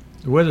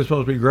the weather's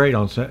supposed to be great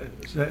on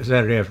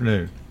Saturday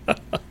afternoon.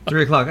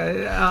 3 o'clock.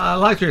 I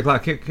like 3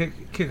 o'clock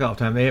kickoff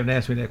time. They haven't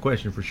asked me that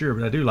question for sure,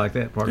 but I do like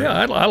that part. Yeah,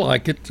 I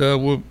like it.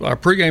 Our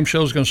pregame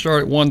show is going to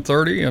start at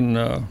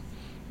 1:30,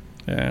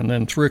 and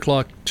then 3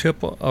 o'clock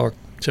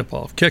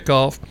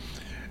kickoff.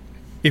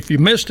 If you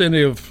missed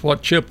any of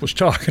what Chip was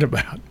talking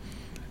about,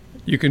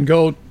 you can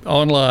go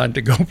online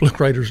to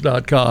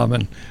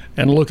GoBlueRaiders.com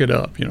and look it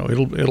up. You know,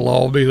 it'll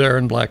all be there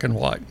in black and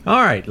white.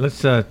 All right,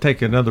 let's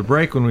take another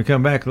break. When we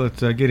come back,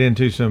 let's get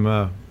into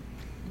some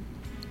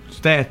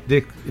stats.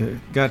 Dick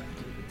got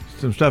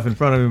some stuff in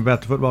front of him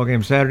about the football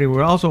game Saturday.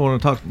 We also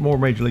want to talk more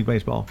Major League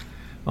Baseball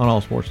on All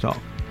Sports Talk.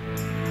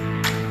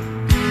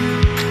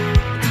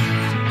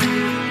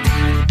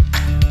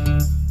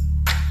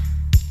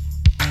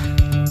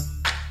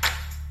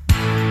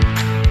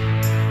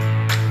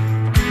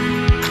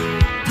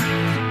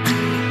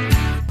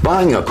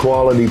 Buying a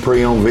quality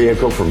pre-owned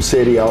vehicle from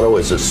City Auto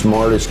is the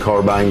smartest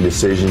car buying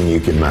decision you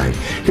can make.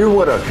 Hear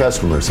what our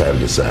customers have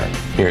to say.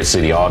 Here at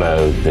City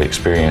Auto, the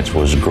experience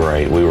was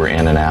great. We were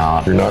in and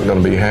out. You're not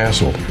going to be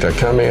hassled. They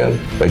come in,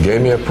 they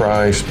gave me a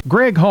price.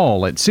 Greg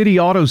Hall at City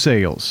Auto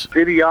Sales.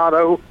 City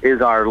Auto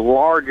is our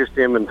largest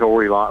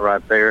inventory lot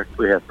right there.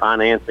 We have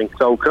financing.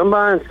 So come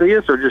by and see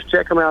us or just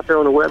check them out there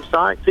on the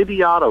website,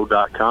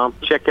 cityauto.com.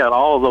 Check out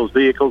all of those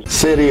vehicles.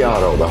 City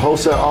Auto, the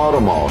wholesale auto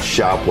mall.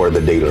 Shop where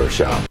the dealers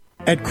shop.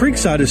 At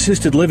Creekside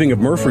Assisted Living of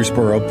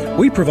Murfreesboro,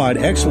 we provide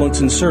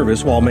excellence in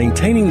service while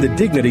maintaining the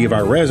dignity of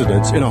our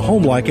residents in a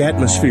home-like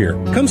atmosphere.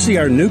 Come see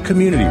our new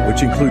community,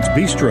 which includes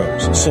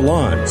bistros,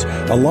 salons,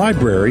 a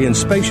library, and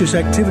spacious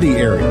activity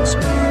areas.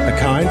 A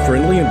kind,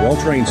 friendly, and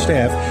well-trained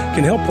staff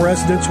can help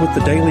residents with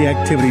the daily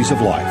activities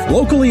of life.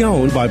 Locally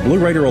owned by Blue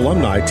Raider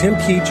alumni Tim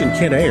Keach and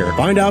Ken Ayer.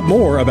 Find out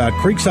more about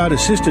Creekside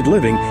Assisted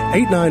Living,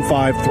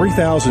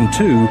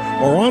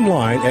 895-3002, or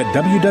online at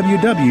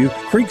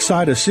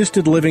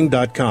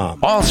www.creeksideassistedliving.com.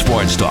 All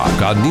sports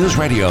talk on News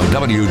Radio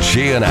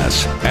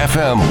WGNS,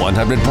 FM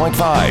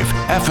 100.5,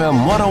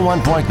 FM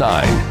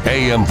 101.9,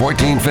 AM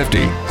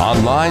 1450,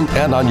 online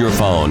and on your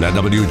phone at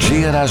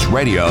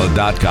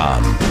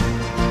WGNSradio.com.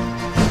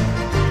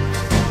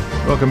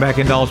 Welcome back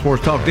into All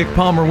Sports Talk. Dick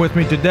Palmer with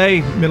me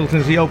today. Middle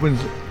Tennessee opens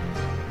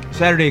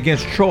Saturday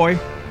against Troy.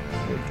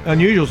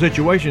 Unusual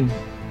situation.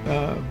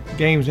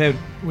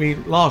 We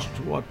lost,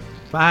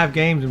 5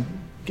 games and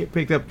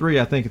picked up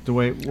 3, I think it's the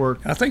way it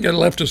worked. I think it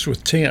left us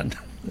with 10.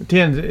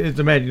 10 is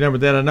the magic number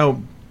that I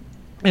know.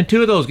 And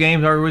 2 of those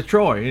games are with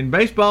Troy. In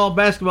baseball,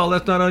 basketball,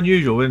 that's not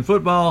unusual. In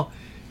football,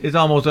 it's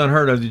almost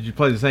unheard of that you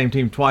play the same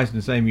team twice in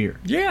the same year.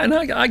 Yeah, and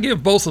I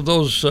give both of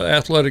those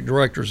athletic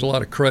directors a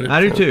lot of credit. I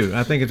do too.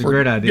 I think it's a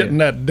great idea. Getting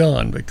that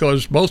done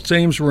because both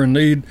teams were in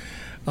need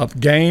of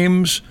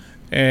games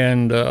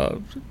and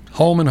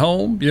home and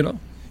home,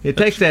 It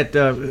takes that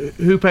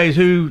who pays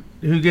who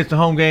gets the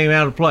home game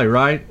out of play,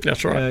 right?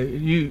 That's right.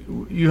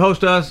 You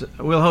host us,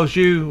 we'll host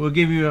you. We'll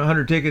give you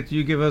 100 tickets.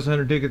 You give us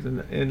 100 tickets,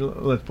 and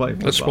let's play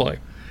football. Let's play.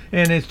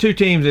 And it's 2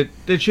 teams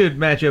that should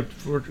match up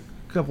for a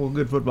couple of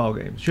good football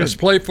games. Let's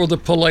play for the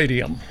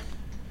Palladium.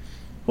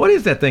 What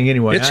is that thing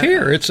anyway? It's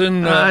here. It's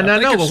in. I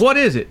know, but what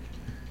is it?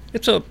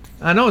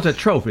 I know it's a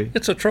trophy.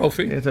 It's a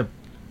trophy. It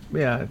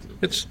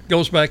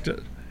goes back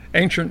to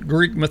ancient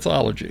Greek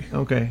mythology.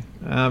 Okay.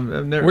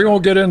 We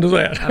won't get into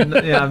that.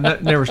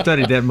 I've never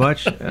studied that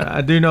much.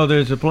 I do know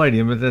there's a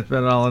Palladium, but that's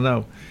about all I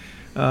know.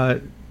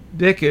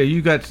 Dick,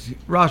 you got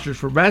rosters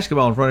for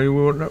basketball in front of you.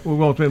 We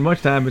won't spend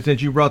much time, but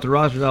since you brought the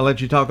rosters, I'll let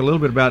you talk a little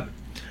bit about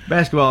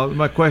basketball.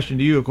 My question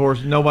to you, of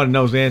course, nobody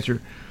knows the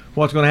answer.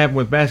 What's going to happen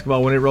with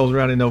basketball when it rolls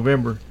around in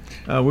November?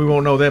 We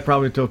won't know that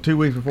probably until 2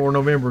 weeks before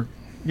November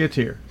gets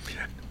here.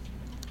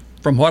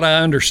 From what I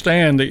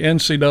understand, the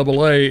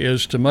NCAA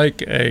is to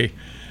make a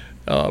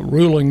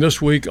ruling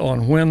this week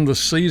on when the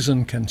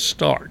season can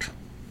start.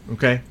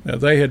 Okay. Now,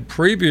 they had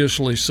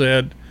previously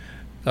said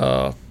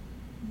that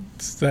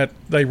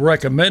they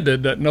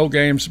recommended that no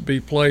games be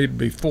played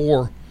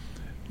before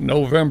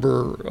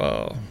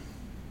November,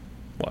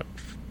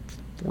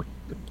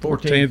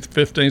 14th,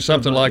 15th,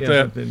 something like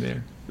that.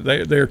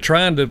 They're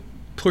trying to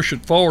push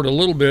it forward a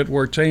little bit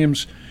where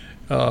teams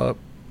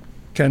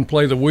can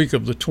play the week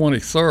of the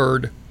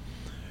 23rd,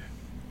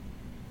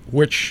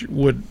 which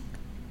would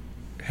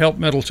help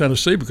Middle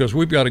Tennessee because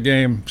we've got a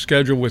game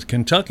scheduled with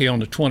Kentucky on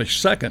the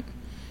 22nd,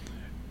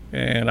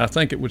 and I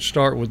think it would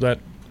start with that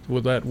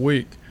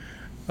week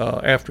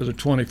after the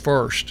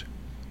 21st.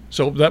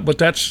 But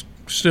that's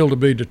still to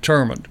be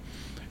determined.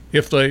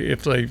 If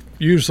they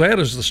use that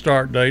as the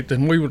start date,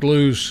 then we would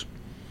lose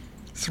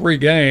 3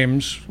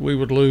 games. We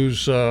would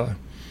lose the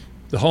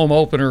home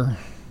opener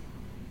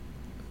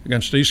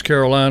against East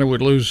Carolina.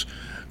 We'd lose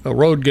a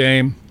road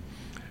game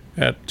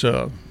at.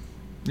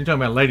 You're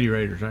talking about Lady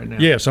Raiders right now.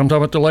 Yes, I'm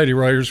talking about the Lady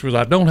Raiders because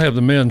I don't have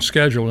the men's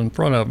schedule in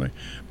front of me.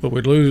 But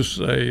we'd lose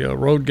a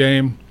road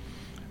game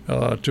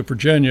to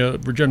Virginia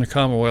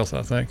Commonwealth,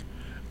 I think,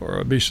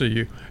 or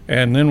BCU,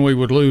 and then we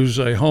would lose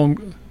a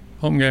home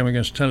game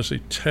against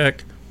Tennessee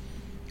Tech.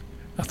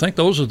 I think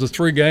those are the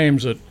 3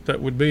 games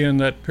that would be in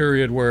that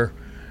period where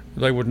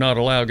they would not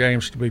allow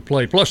games to be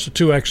played. Plus the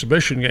 2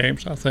 exhibition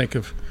games, I think,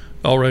 have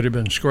already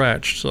been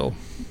scratched. So,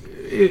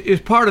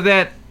 is part of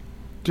that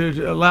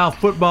to allow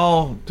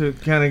football to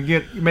kind of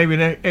get maybe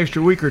an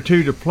extra week or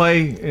 2 to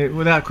play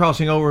without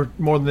crossing over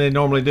more than they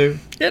normally do?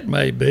 It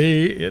may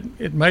be.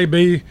 It may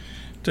be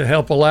to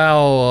help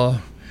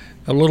allow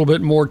a little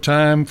bit more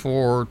time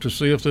to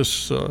see if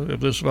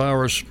this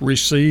virus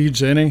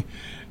recedes any.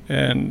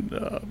 And,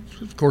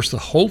 of course, the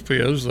hope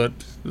is that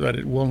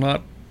it will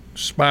not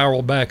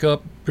spiral back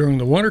up during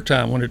the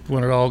wintertime when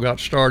it all got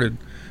started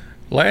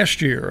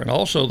last year. And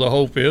also the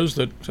hope is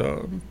that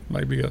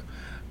maybe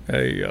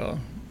a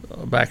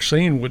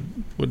vaccine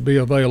would be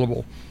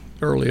available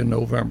early in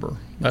November.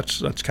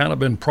 That's kind of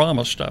been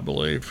promised, I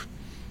believe.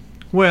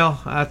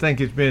 Well, I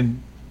think it's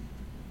been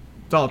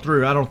thought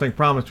through. I don't think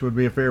promised would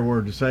be a fair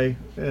word to say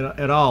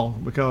at all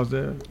because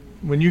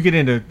when you get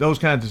into those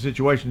kinds of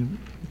situations,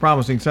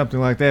 promising something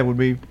like that would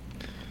be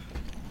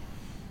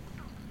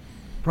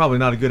probably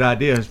not a good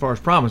idea as far as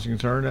prom is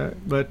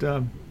concerned, but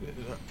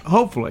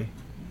hopefully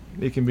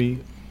it can be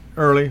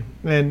early.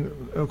 And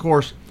of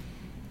course,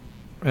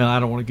 well, I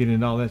don't want to get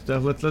into all that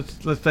stuff.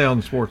 Let's stay on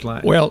the sports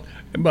line. Well,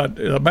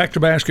 but back to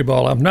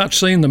basketball. I've not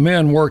seen the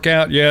men work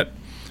out yet.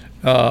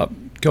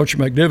 Coach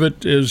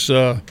McDivitt is,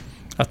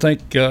 I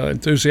think,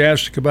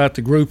 enthusiastic about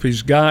the group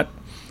he's got,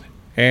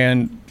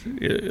 and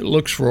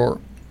looks for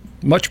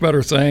much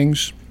better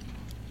things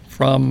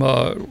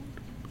from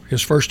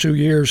his first 2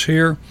 years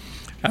here.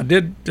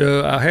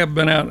 I have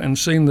been out and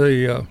seen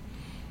the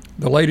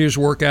ladies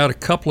work out a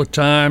couple of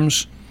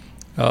times.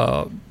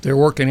 They're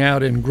working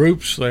out in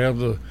groups. They have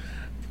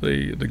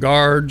the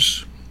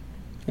guards,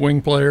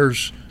 wing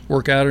players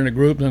work out in a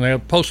group, and then they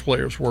have post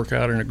players work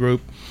out in a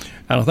group.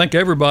 And I think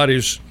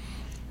everybody's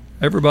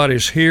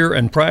here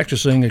and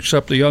practicing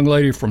except the young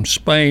lady from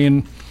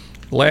Spain.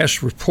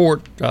 Last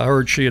report I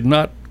heard she had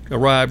not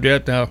arrived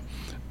yet now,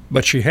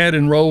 but she had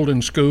enrolled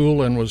in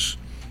school and was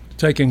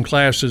taking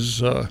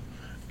classes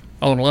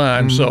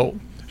online. Mm-hmm. So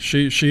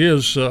she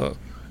is going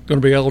to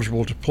be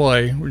eligible to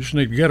play. We just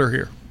need to get her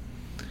here.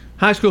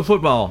 High school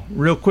football,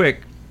 real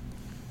quick.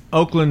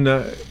 Oakland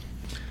and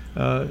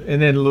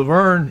then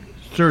Laverne,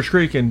 Sturge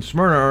Creek, and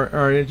Smyrna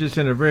are just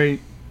in a very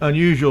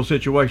unusual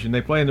situation.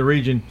 They play in the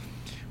region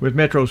with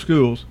Metro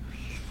Schools.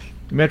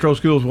 The Metro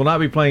Schools will not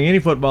be playing any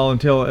football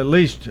until at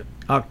least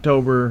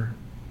October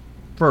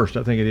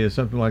 1st, I think it is,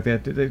 something like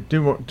that.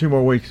 Two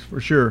more weeks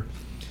for sure.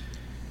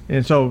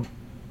 And so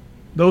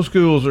those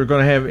schools are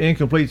going to have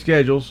incomplete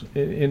schedules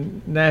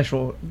in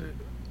Nashville.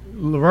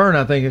 Laverne,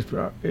 I think,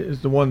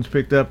 is the one that's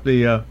picked up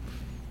the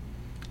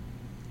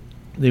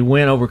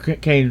win over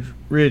Cane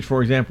Ridge,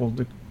 for example,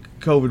 the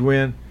COVID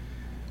win.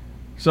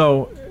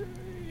 So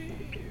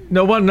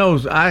no one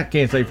knows. I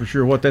can't say for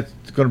sure what that's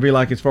going to be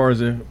like as far as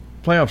the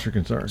playoffs are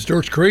concerned.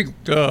 Sturge Creek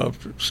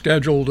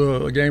scheduled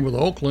a game with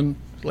Oakland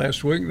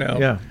last week.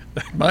 Now,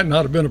 that might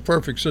not have been a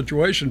perfect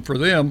situation for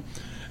them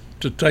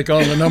to take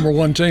on the number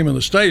one team in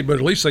the state, but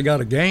at least they got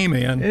a game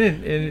in.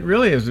 And it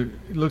really is.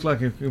 It looked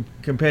like a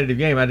competitive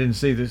game. I didn't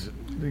see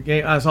the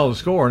game. I saw the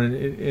score,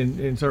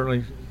 and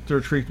certainly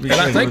Sturge Creek. And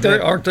I think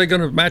aren't they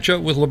going to match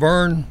up with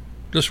Laverne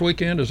this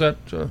weekend? Is that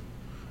going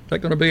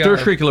to be?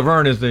 Sturge Creek and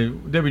Laverne is the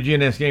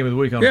WGNS game of the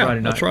week on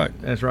Friday night. That's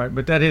right. That's right.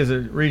 But that is a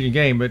region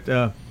game.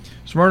 But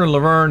Smyrna,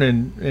 Laverne,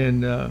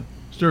 and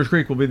Sturge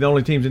Creek will be the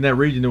only teams in that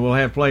region that will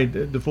have played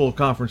the full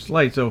conference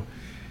slate. So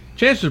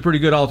chances are pretty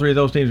good all three of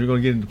those teams are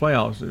going to get into the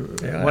playoffs.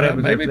 What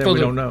happens after that, we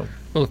don't know.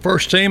 For the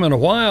first team in a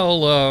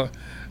while,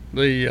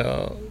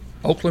 the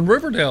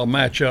Oakland-Riverdale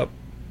matchup,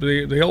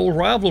 the old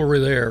rivalry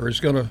there is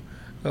going to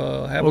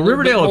have a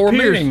little bit more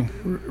meaning.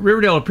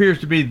 Riverdale appears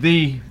to be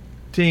the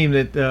team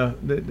that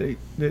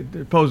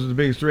poses the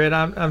biggest threat.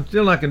 I'm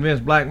still not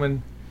convinced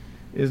Blackman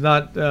is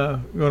not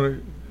going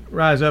to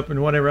rise up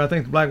and whatever. I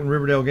think the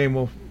Blackman-Riverdale game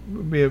will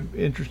be an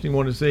interesting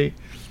one to see.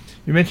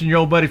 You mentioned your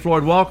old buddy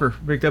Floyd Walker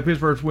picked up his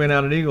first win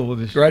out at Eagle with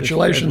this.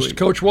 Congratulations to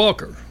Coach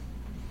Walker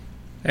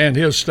and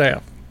his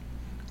staff.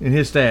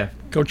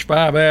 Coach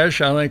Five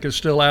Ash, I think, is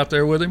still out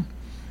there with him.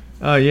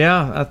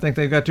 Yeah, I think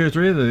they've got two or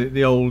three of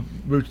the old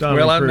Boots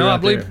Donovan crew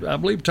out there. I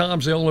believe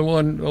Tom's the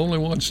only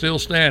one still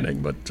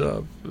standing, but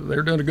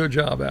they're doing a good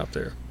job out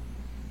there.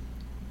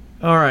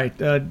 All right,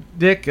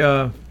 Dick.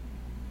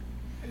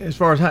 As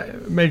far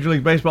as Major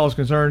League Baseball is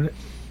concerned,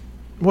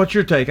 what's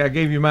your take? I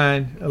gave you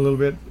mine a little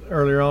bit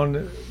earlier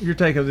on. Your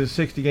take of this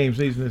 60-game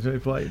season that they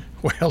played?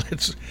 Well,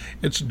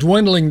 it's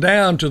dwindling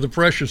down to the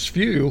precious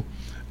few.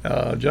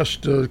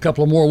 Just a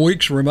couple of more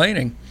weeks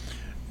remaining.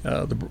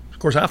 Of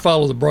course, I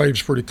follow the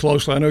Braves pretty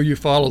closely. I know you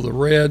follow the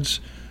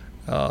Reds.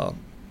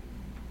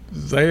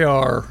 They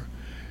are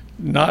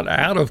not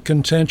out of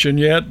contention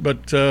yet,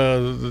 but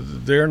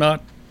they're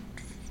not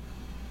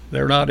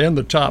in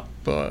the top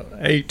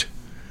 8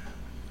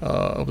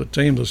 of the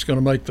team that's going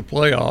to make the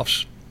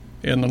playoffs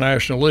in the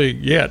National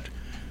League yet.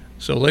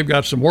 So they've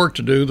got some work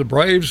to do. The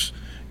Braves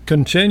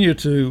continue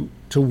to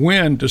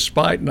win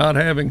despite not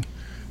having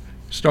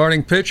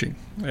starting pitching,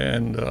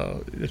 and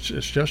it's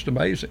just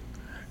amazing.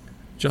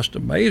 Just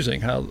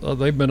amazing how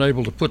they've been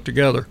able to put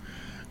together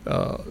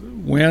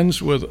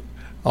wins with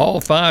all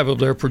 5 of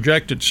their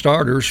projected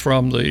starters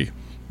from the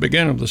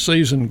beginning of the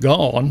season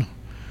gone,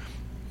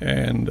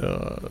 and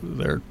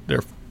their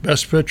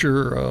best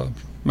pitcher,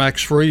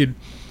 Max Fried,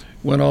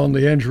 went on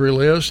the injury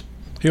list.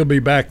 He'll be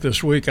back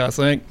this week, I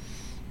think.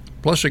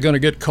 Plus, they're going to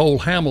get Cole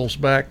Hamels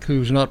back,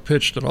 who's not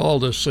pitched at all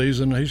this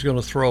season. He's going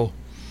to throw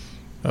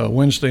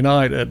Wednesday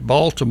night at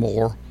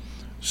Baltimore.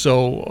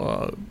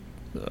 So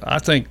I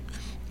think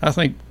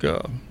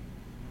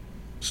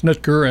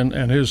Snitker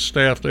and his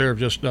staff there have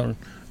just done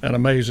an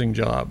amazing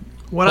job.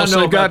 Plus,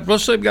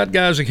 they've got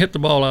guys that hit the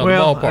ball out of the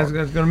ballpark. I was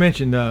going to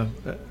mention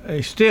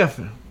a stiff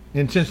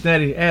in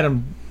Cincinnati,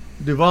 Adam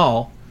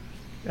Duvall,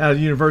 out of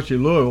the University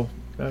of Louisville,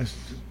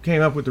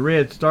 came up with the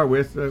Reds to start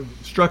with,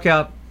 struck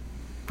out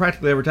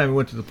practically every time he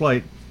went to the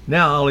plate.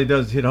 Now all he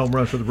does is hit home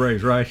runs for the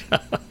Braves, right?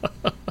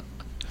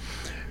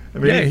 I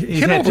mean,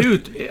 he's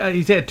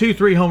had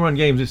 2-3 home run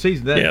games this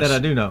season. That I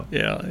do know.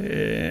 Yeah,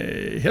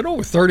 he hit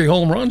over 30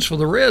 home runs for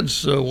the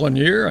Reds one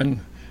year, and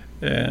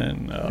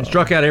he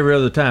struck out every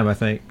other time, I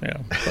think. Yeah,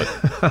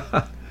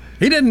 but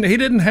he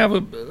didn't have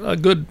a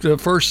good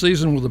first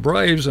season with the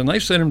Braves, and they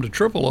sent him to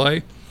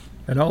AAA,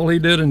 and all he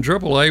did in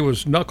AAA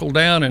was knuckle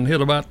down and hit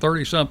about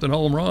 30-something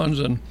home runs,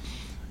 and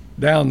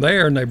down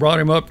there, and they brought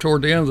him up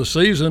toward the end of the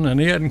season, and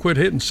he hadn't quit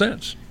hitting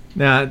since.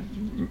 Now,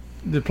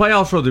 the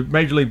playoffs for the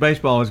Major League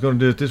Baseball is going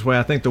to do it this way.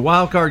 I think the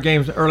wild card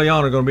games early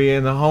on are going to be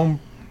in the home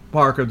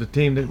park of the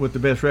team with the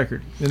best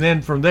record, and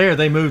then from there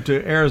they move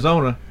to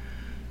Arizona,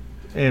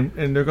 and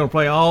they're going to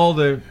play all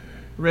the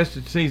rest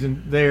of the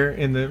season there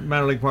in the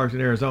minor league parks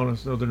in Arizona,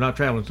 so they're not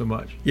traveling so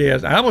much.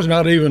 Yes, I was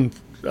not even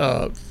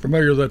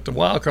familiar that the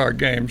wild card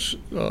games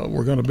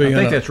were going to be. I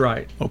think that's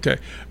right. Okay,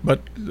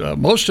 but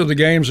most of the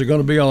games are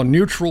going to be on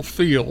neutral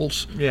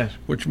fields. Yes,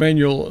 which means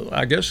you'll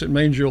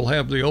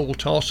have the old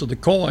toss of the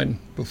coin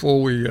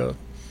before we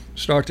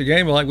start the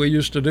game, like we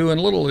used to do in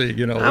Little League.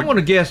 I'm going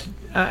to guess.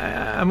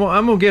 I'm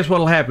going to guess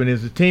what'll happen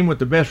is the team with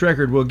the best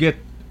record will get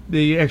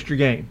the extra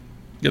game.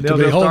 Get to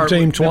be home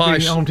team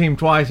twice. Home team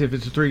twice if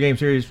it's a 3-game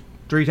series.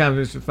 3 times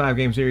if it's a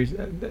 5-game series.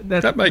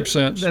 That makes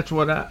sense. That's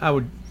what I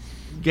would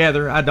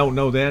gather. I don't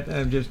know that.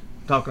 I'm just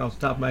talking off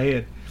the top of my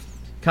head.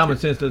 Common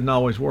sense doesn't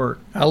always work.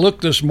 I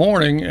looked this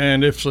morning,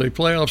 and if the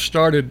playoffs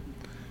started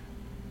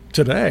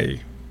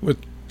today with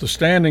the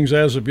standings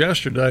as of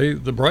yesterday,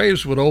 the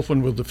Braves would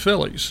open with the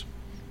Phillies,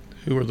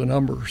 who are the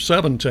number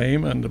 7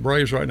 team, and the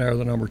Braves right now are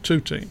the number 2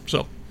 team.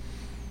 So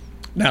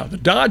now the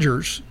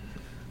Dodgers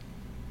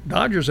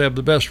have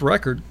the best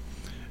record,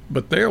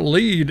 but their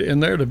lead in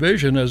their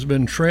division has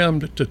been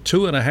trimmed to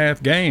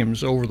 2.5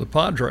 games over the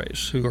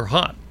Padres, who are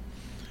hot.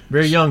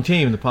 Very young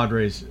team, the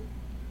Padres.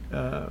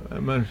 My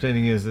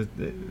understanding is that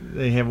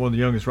they have one of the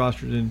youngest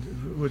rosters,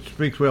 which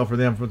speaks well for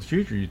them for the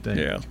future, you'd think.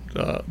 Yeah.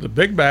 The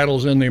big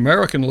battles in the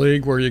American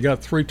League, where you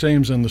got 3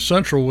 teams in the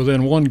Central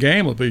within 1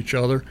 game of each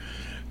other,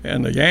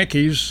 and the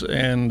Yankees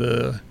and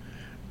the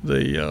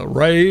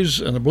Rays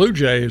and the Blue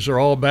Jays are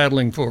all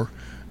battling for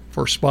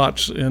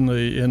spots in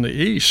the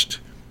East.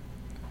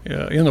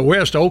 In the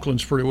West,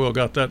 Oakland's pretty well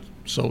got that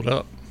sold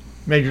up.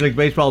 Major League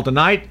Baseball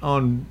tonight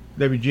on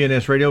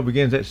WGNS Radio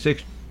begins at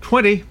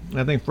 6:20.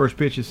 I think first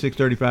pitch is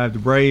 6:35. The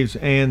Braves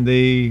and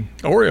the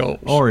Orioles.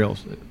 All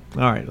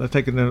right, let's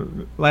take the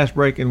last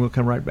break and we'll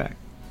come right back.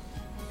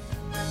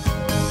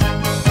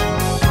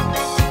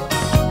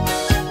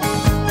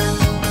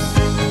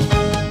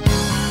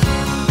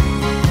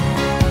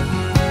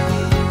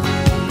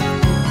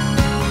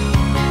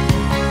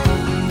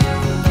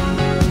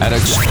 An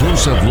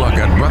exclusive look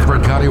at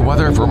Rutherford County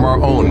weather from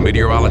our own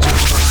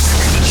meteorologist.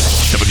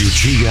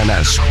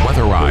 WGNS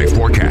Weather Eye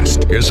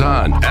forecast is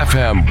on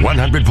FM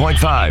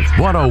 100.5,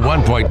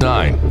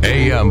 101.9,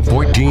 AM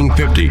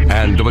 1450,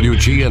 and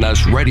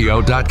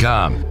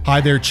WGNSradio.com.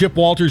 Hi there, Chip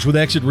Walters with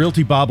Exit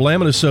Realty, Bob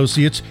Lamb &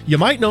 Associates. You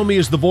might know me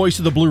as the voice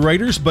of the Blue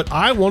Raiders, but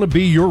I want to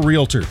be your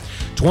realtor.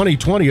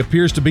 2020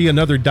 appears to be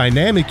another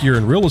dynamic year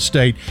in real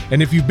estate,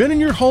 and if you've been in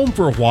your home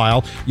for a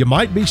while, you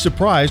might be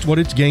surprised what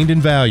it's gained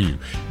in value.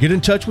 Get in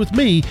touch with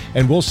me,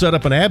 and we'll set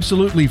up an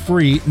absolutely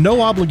free,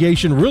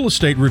 no-obligation real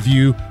estate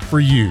review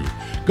for you.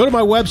 Go to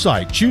my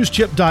website,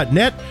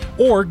 choosechip.net,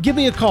 or give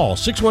me a call,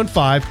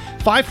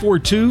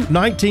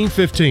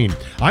 615-542-1915.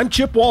 I'm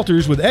Chip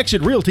Walters with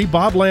Exit Realty,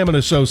 Bob Lamb &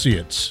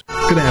 Associates.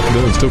 Good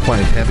afternoon. It's still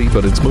quite heavy,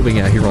 but it's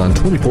moving out here on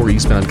 24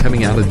 eastbound,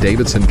 coming out of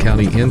Davidson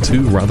County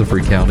into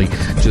Rutherford County.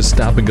 Just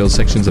stop and go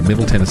sections of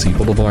Middle Tennessee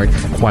Boulevard.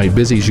 Quite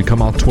busy as you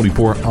come off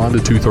 24 onto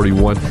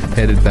 231,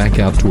 headed back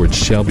out towards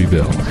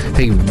Shelbyville.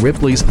 Hey,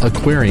 Ripley's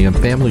Aquarium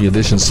Family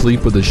Edition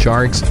Sleep with the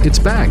Sharks. It's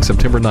back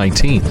September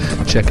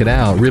 19th. Check it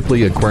out,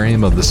 Ripley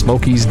Aquarium of the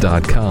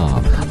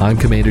Smokies.com. I'm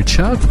Commander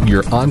Chuck,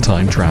 your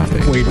on-time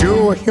traffic. We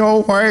do it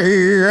your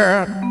way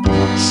at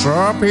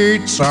Sir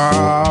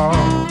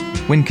Pizza.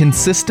 When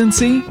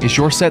consistency is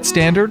your set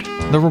standard,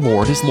 the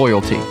reward is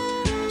loyalty.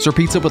 Sir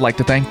Pizza would like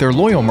to thank their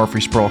loyal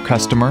Murfreesboro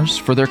customers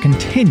for their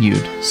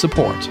continued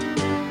support.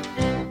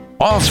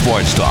 All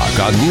sports talk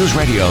on News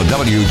Radio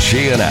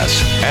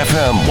WGNS,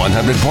 FM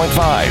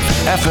 100.5,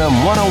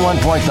 FM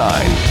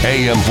 101.9,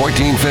 AM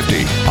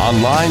 1450,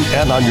 online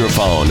and on your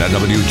phone at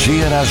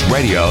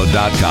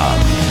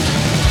WGNSradio.com.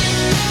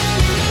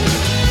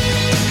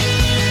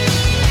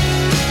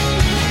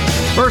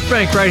 First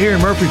Bank right here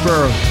in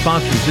Murfreesboro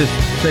sponsors this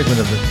segment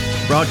of the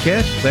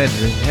broadcast. Glad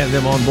to have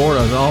them on board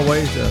as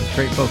always.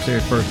 Great folks there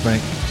at First Bank.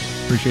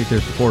 Appreciate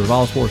their support of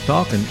all sports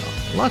talk and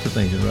lots of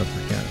things in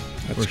Rutherford County.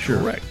 That's for sure.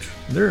 Correct.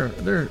 They're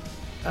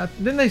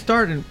didn't they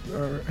start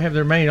or have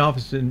their main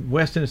office in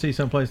West Tennessee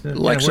someplace?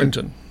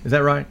 Lexington. Is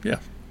that right? Yeah.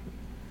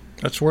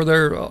 That's where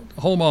their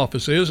home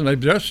office is, and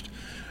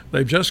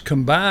they've just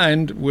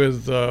combined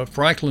with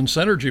Franklin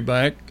Synergy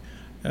Bank,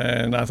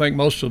 and I think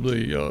most of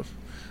the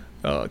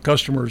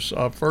customers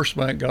of First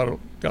Bank got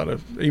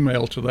an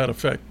email to that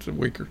effect a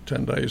week or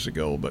 10 days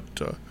ago, but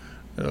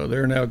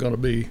they're now going to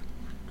be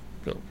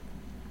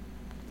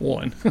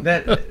one.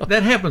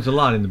 that happens a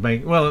lot in the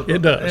bank. Well,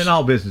 it does in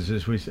all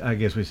businesses. I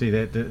guess we see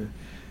that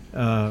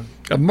A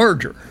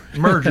merger.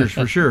 Mergers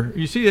for sure.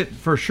 You see it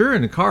for sure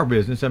in the car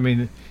business. I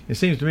mean, it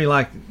seems to me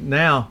like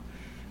now,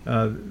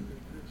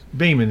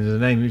 Beeman is the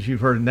name that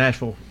you've heard in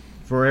Nashville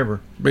forever.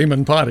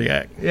 Beeman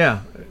Pontiac.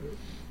 Yeah,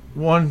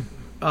 one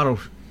auto,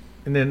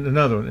 and then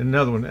another one, and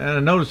another one. And I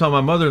noticed on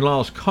my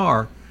mother-in-law's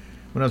car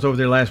when I was over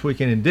there last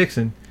weekend in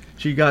Dixon,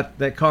 she got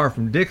that car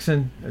from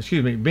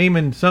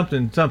Beeman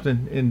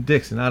something in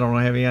Dixon. I don't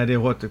have any idea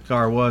what the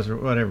car was or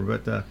whatever,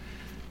 but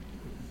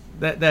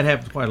that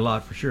happens quite a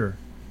lot for sure.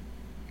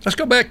 Let's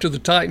go back to the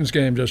Titans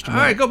game just a minute.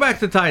 All right, go back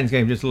to the Titans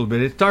game just a little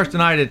bit. It starts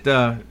tonight at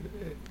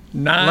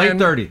late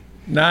 30.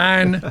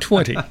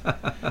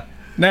 9:20.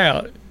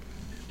 Now,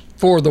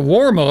 for the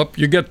warm-up,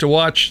 you get to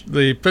watch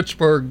the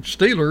Pittsburgh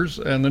Steelers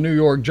and the New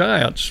York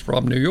Giants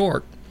from New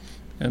York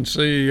and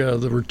see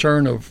the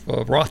return of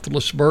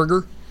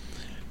Roethlisberger.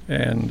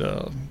 And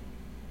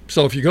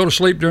so if you go to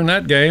sleep during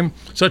that game,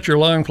 set your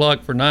alarm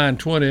clock for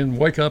 9:20 and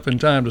wake up in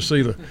time to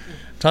see the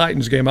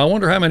Titans game. I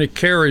wonder how many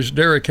carries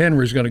Derrick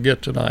Henry's going to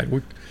get tonight.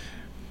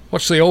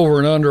 What's the over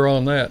and under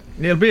on that?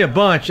 It'll be a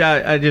bunch.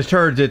 I just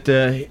heard that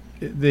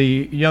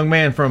the young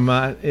man from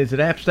is it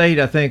App State?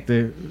 I think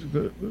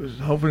was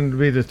hoping to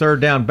be the third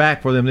down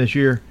back for them this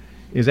year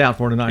is out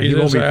for tonight. He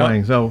won't be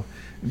playing. So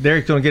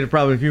Derrick's going to get it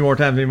probably a few more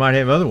times than he might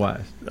have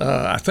otherwise.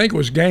 I think it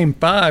was Game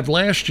 5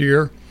 last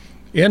year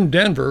in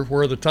Denver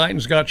where the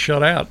Titans got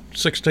shut out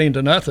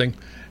 16-0.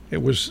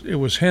 It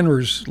was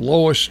Henry's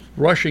lowest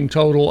rushing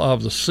total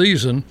of the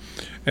season,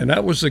 and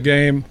that was the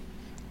game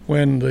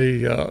when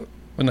the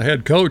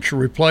head coach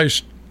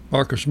replaced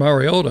Marcus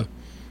Mariota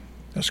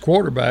as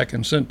quarterback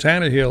and sent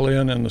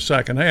Tannehill in the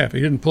second half. He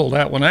didn't pull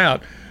that one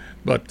out,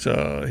 but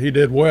he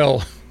did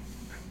well,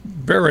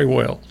 very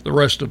well, the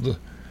rest of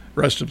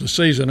the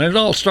season. And it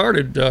all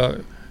started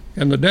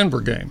in the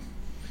Denver game.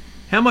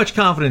 How much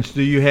confidence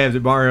do you have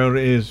that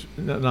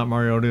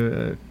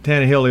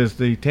Tannehill is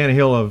the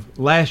Tannehill of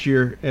last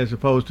year as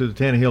opposed to the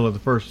Tannehill of the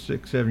first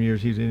 6-7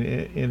 years he's in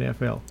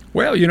NFL?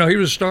 Well, he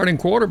was a starting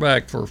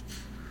quarterback for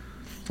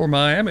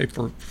Miami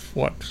for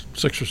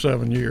 6 or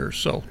 7 years.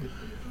 So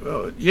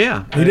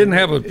yeah, he didn't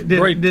have a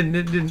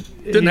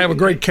didn't have a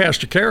great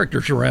cast of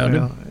characters around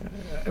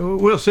him.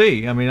 We'll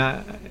see. I mean,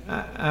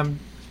 I'm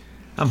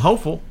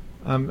hopeful.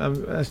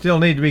 I still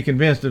need to be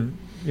convinced of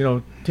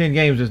 10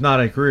 games is not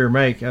a career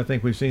make. I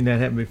think we've seen that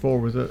happen before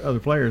with other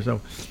players.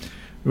 So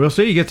we'll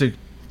see. He gets a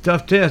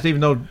tough test,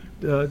 even though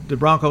the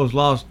Broncos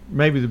lost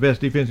maybe the best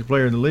defensive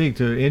player in the league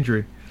to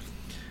injury.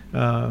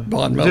 Von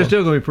Miller. They're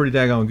still going to be pretty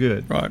daggone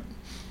good. Right.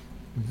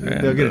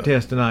 They'll get a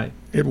test tonight.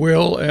 It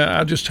will.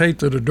 I just hate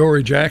that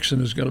Adoree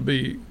Jackson is going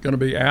to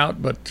be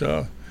out, but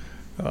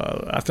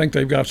I think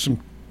they've got some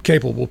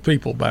capable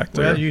people back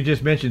there. Well, you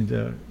just mentioned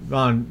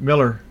Von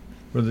Miller.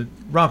 For the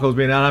Broncos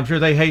being out, I'm sure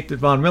they hate that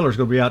Von Miller's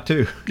going to be out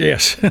too.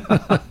 Yes.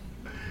 To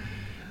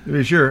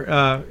be sure.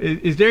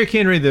 Is Derrick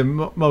Henry the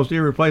most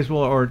irreplaceable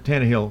or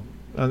Tannehill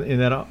in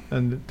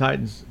the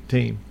Titans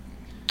team?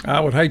 I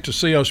would hate to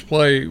see us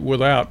play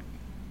without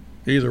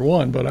either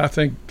one, but I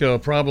think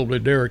probably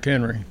Derrick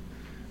Henry.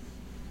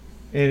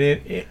 And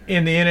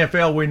in the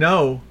NFL, we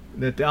know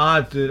that the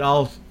odds that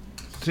all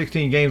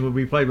 16 games will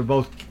be played with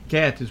both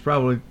cats is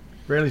probably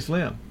fairly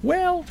slim.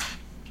 Well,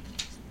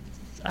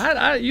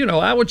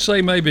 I would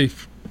say maybe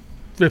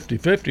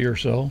 50-50 or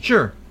so.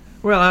 Sure.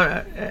 Well,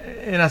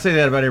 I say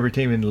that about every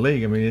team in the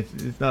league. I mean,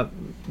 it's not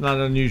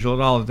unusual at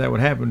all that would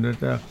happen.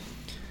 But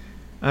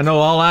I know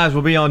all eyes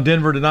will be on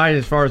Denver tonight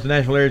as far as the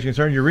national area is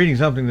concerned. You're reading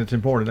something that's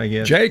important, I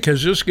guess. Jake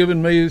has just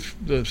given me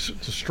the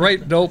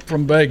straight dope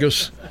from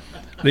Vegas.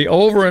 The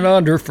over and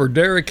under for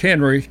Derrick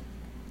Henry,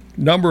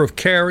 number of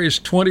carries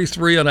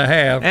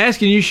 23.5.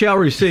 Ask and you shall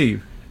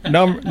receive.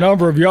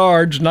 Number of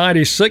yards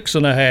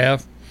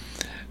 96.5.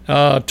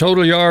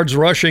 Total yards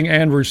rushing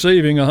and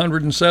receiving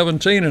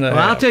 117.5. Well,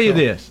 I'll tell you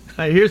this.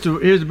 Here's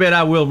the bet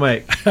I will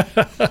make.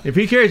 If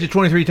he carries it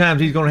 23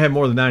 times, he's going to have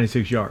more than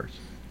 96 yards.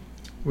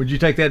 Would you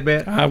take that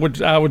bet? I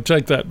would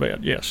take that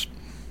bet. Yes.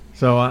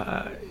 So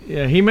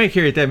yeah, he may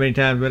carry it that many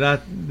times,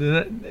 but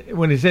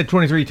when he said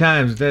 23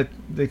 times, that's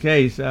the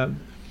case.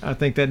 I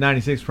think that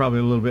 96 is probably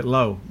a little bit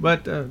low.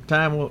 But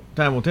time will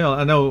tell.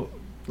 I know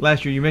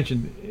last year you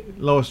mentioned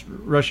lowest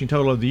rushing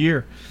total of the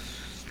year.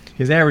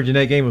 His average in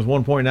that game was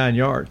 1.9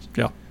 yards.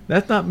 Yeah,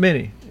 that's not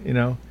many,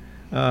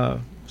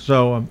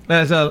 So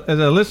as I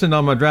listened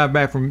on my drive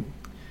back from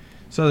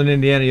Southern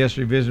Indiana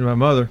yesterday, visiting my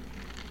mother,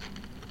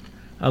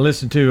 I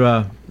listened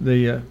to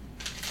the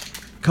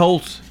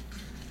Colts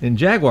and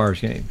Jaguars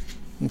game.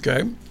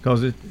 Okay.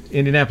 Because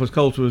Indianapolis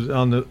Colts was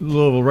on the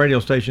Louisville radio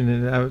station,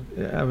 and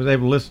I was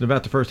able to listen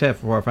about the first half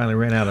before I finally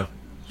ran out of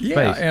space.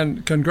 Yeah,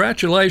 and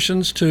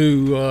congratulations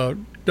to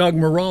Doug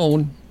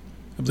Marrone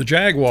of the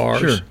Jaguars.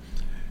 Sure.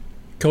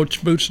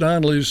 Coach Boots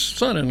Donnelly's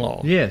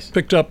son-in-law. Yes.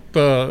 Picked up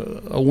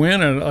a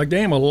win and a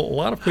game a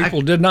lot of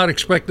people did not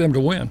expect them to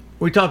win.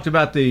 We talked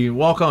about the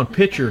walk-on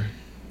pitcher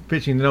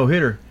pitching the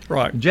no-hitter.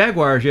 Right. The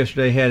Jaguars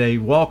yesterday had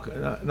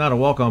not a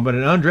walk-on, but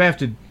an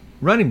undrafted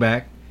running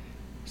back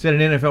set an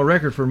NFL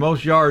record for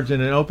most yards in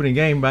an opening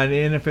game by an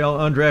NFL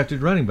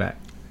undrafted running back.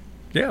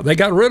 Yeah, they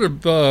got rid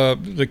of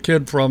the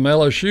kid from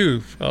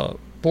LSU,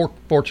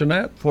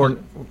 Fournette.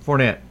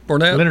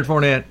 Leonard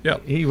Fournette. Yeah.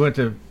 He went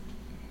to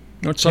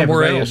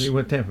somewhere else. He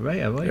went to Tampa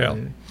Bay, I believe. Yeah.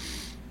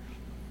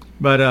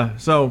 But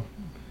so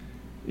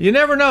you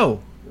never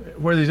know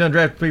where these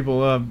undrafted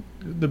people.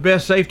 The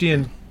best safety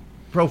in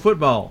pro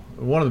football,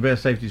 one of the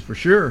best safeties for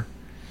sure,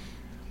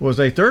 was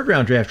a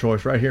third-round draft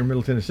choice right here in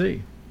Middle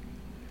Tennessee.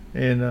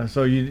 And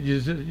so you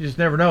just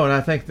never know. And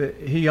I think that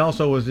he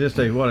also was just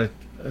a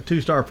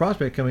two-star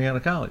prospect coming out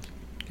of college.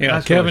 Yeah,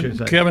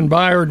 Kevin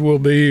Byard will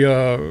be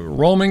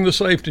roaming the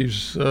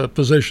safeties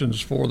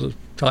positions for the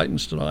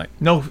Titans tonight.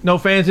 No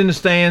fans in the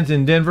stands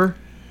in Denver?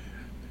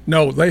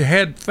 No, they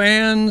had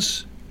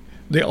fans.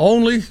 The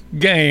only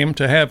game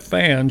to have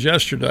fans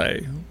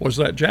yesterday was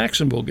that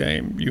Jacksonville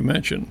game you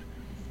mentioned.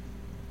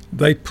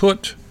 They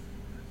put,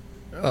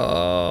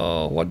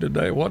 what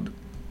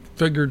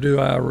figure do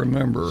I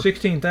remember?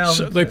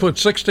 16,000. They put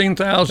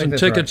 16,000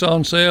 tickets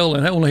on sale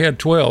and only had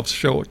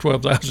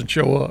 12,000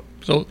 show up.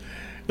 So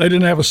they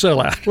didn't have a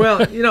sellout.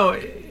 Well,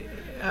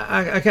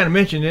 I kind of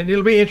mentioned it.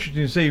 It'll be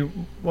interesting to see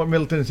what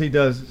Middle Tennessee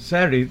does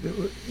Saturday.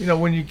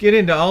 When you get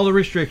into all the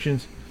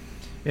restrictions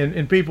and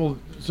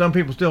some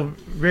people still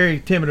very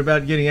timid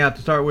about getting out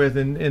to start with,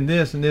 and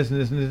this and this and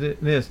this and this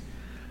and this.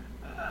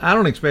 I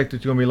don't expect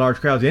it's going to be large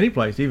crowds any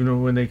place,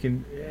 even when they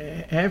can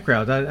have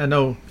crowds. I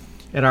know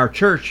at our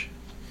church,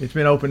 it's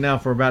been open now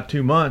for about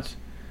 2 months,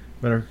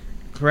 but our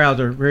crowds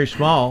are very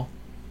small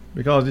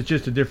because it's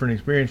just a different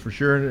experience for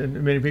sure,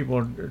 and many people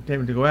are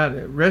tempted to go out.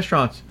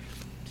 Restaurants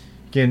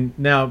can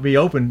now be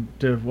open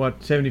to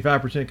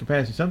 75%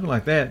 capacity, something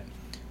like that.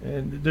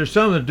 And there's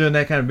some that are doing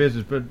that kind of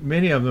business, but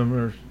many of them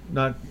are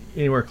not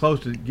anywhere close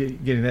to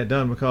getting that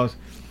done because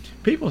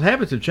people's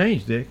habits have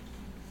changed, Dick.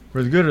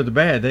 For the good or the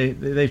bad,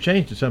 they've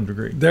changed to some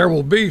degree. There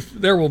will be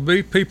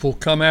people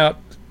come out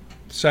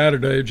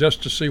Saturday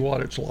just to see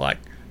what it's like,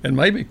 and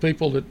maybe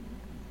people that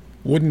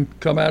wouldn't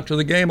come out to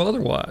the game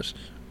otherwise,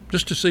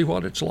 just to see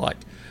what it's like.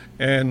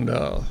 And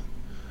I'm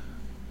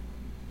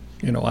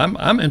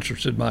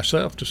interested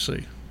myself to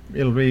see.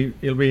 It'll be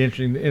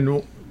interesting.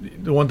 And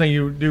the one thing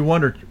you do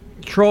wonder,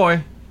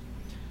 Troy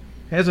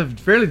has a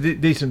fairly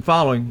decent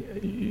following.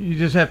 You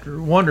just have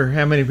to wonder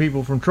how many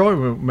people from Troy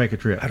will make a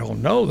trip. I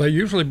don't know. They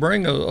usually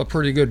bring a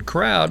pretty good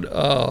crowd,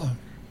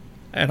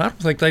 and I don't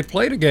think they've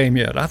played a game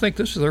yet. I think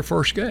this is their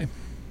first game.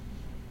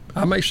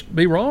 I may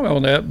be wrong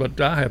on that,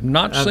 but I have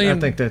not seen. I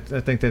think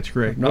that's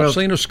correct. Not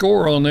seen a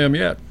score on them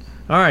yet.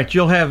 All right,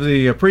 you'll have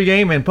the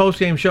pregame and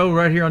postgame show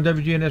right here on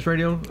WGNS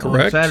Radio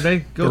Correct. on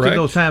Saturday. Go through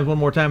those times one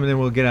more time, and then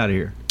we'll get out of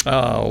here.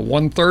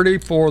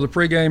 1:30 for the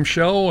pregame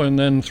show, and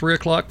then 3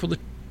 o'clock for the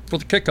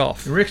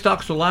kickoff. And Rick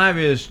Stockstill Live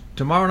is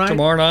tomorrow night?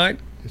 Tomorrow night.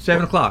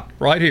 7 o'clock.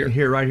 Right here.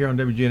 Right here on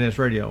WGNS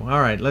Radio. All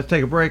right, let's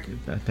take a break. We're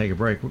going to take a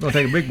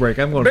big break.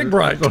 Big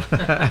break.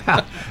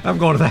 I'm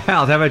going to the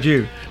house. How about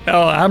you?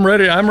 Oh, I'm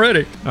ready. All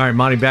right,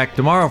 Monty, back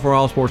tomorrow for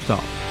All Sports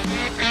Talk.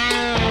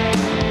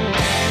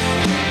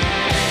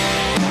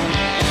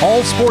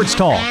 All Sports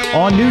Talk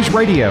on News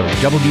Radio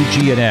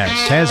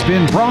WGNS has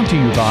been brought to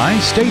you by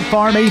State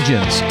Farm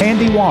agents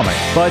Andy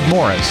Womack, Bud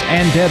Morris,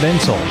 and Deb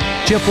Insel.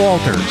 Chip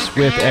Walters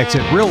with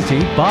Exit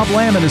Realty, Bob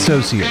Lamb &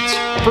 Associates.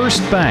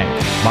 First Bank,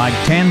 Mike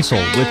Tansel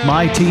with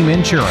My Team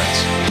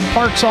Insurance.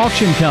 Parks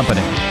Auction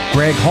Company,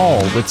 Greg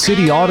Hall with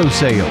City Auto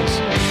Sales.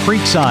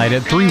 Creekside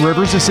at Three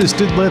Rivers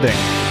Assisted Living.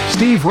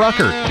 Steve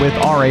Ruckert with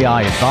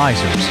RAI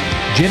Advisors.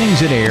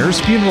 Jennings & Ayers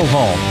Funeral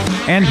Home.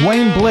 And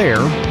Wayne Blair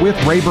with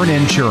Rayburn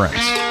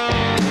Insurance.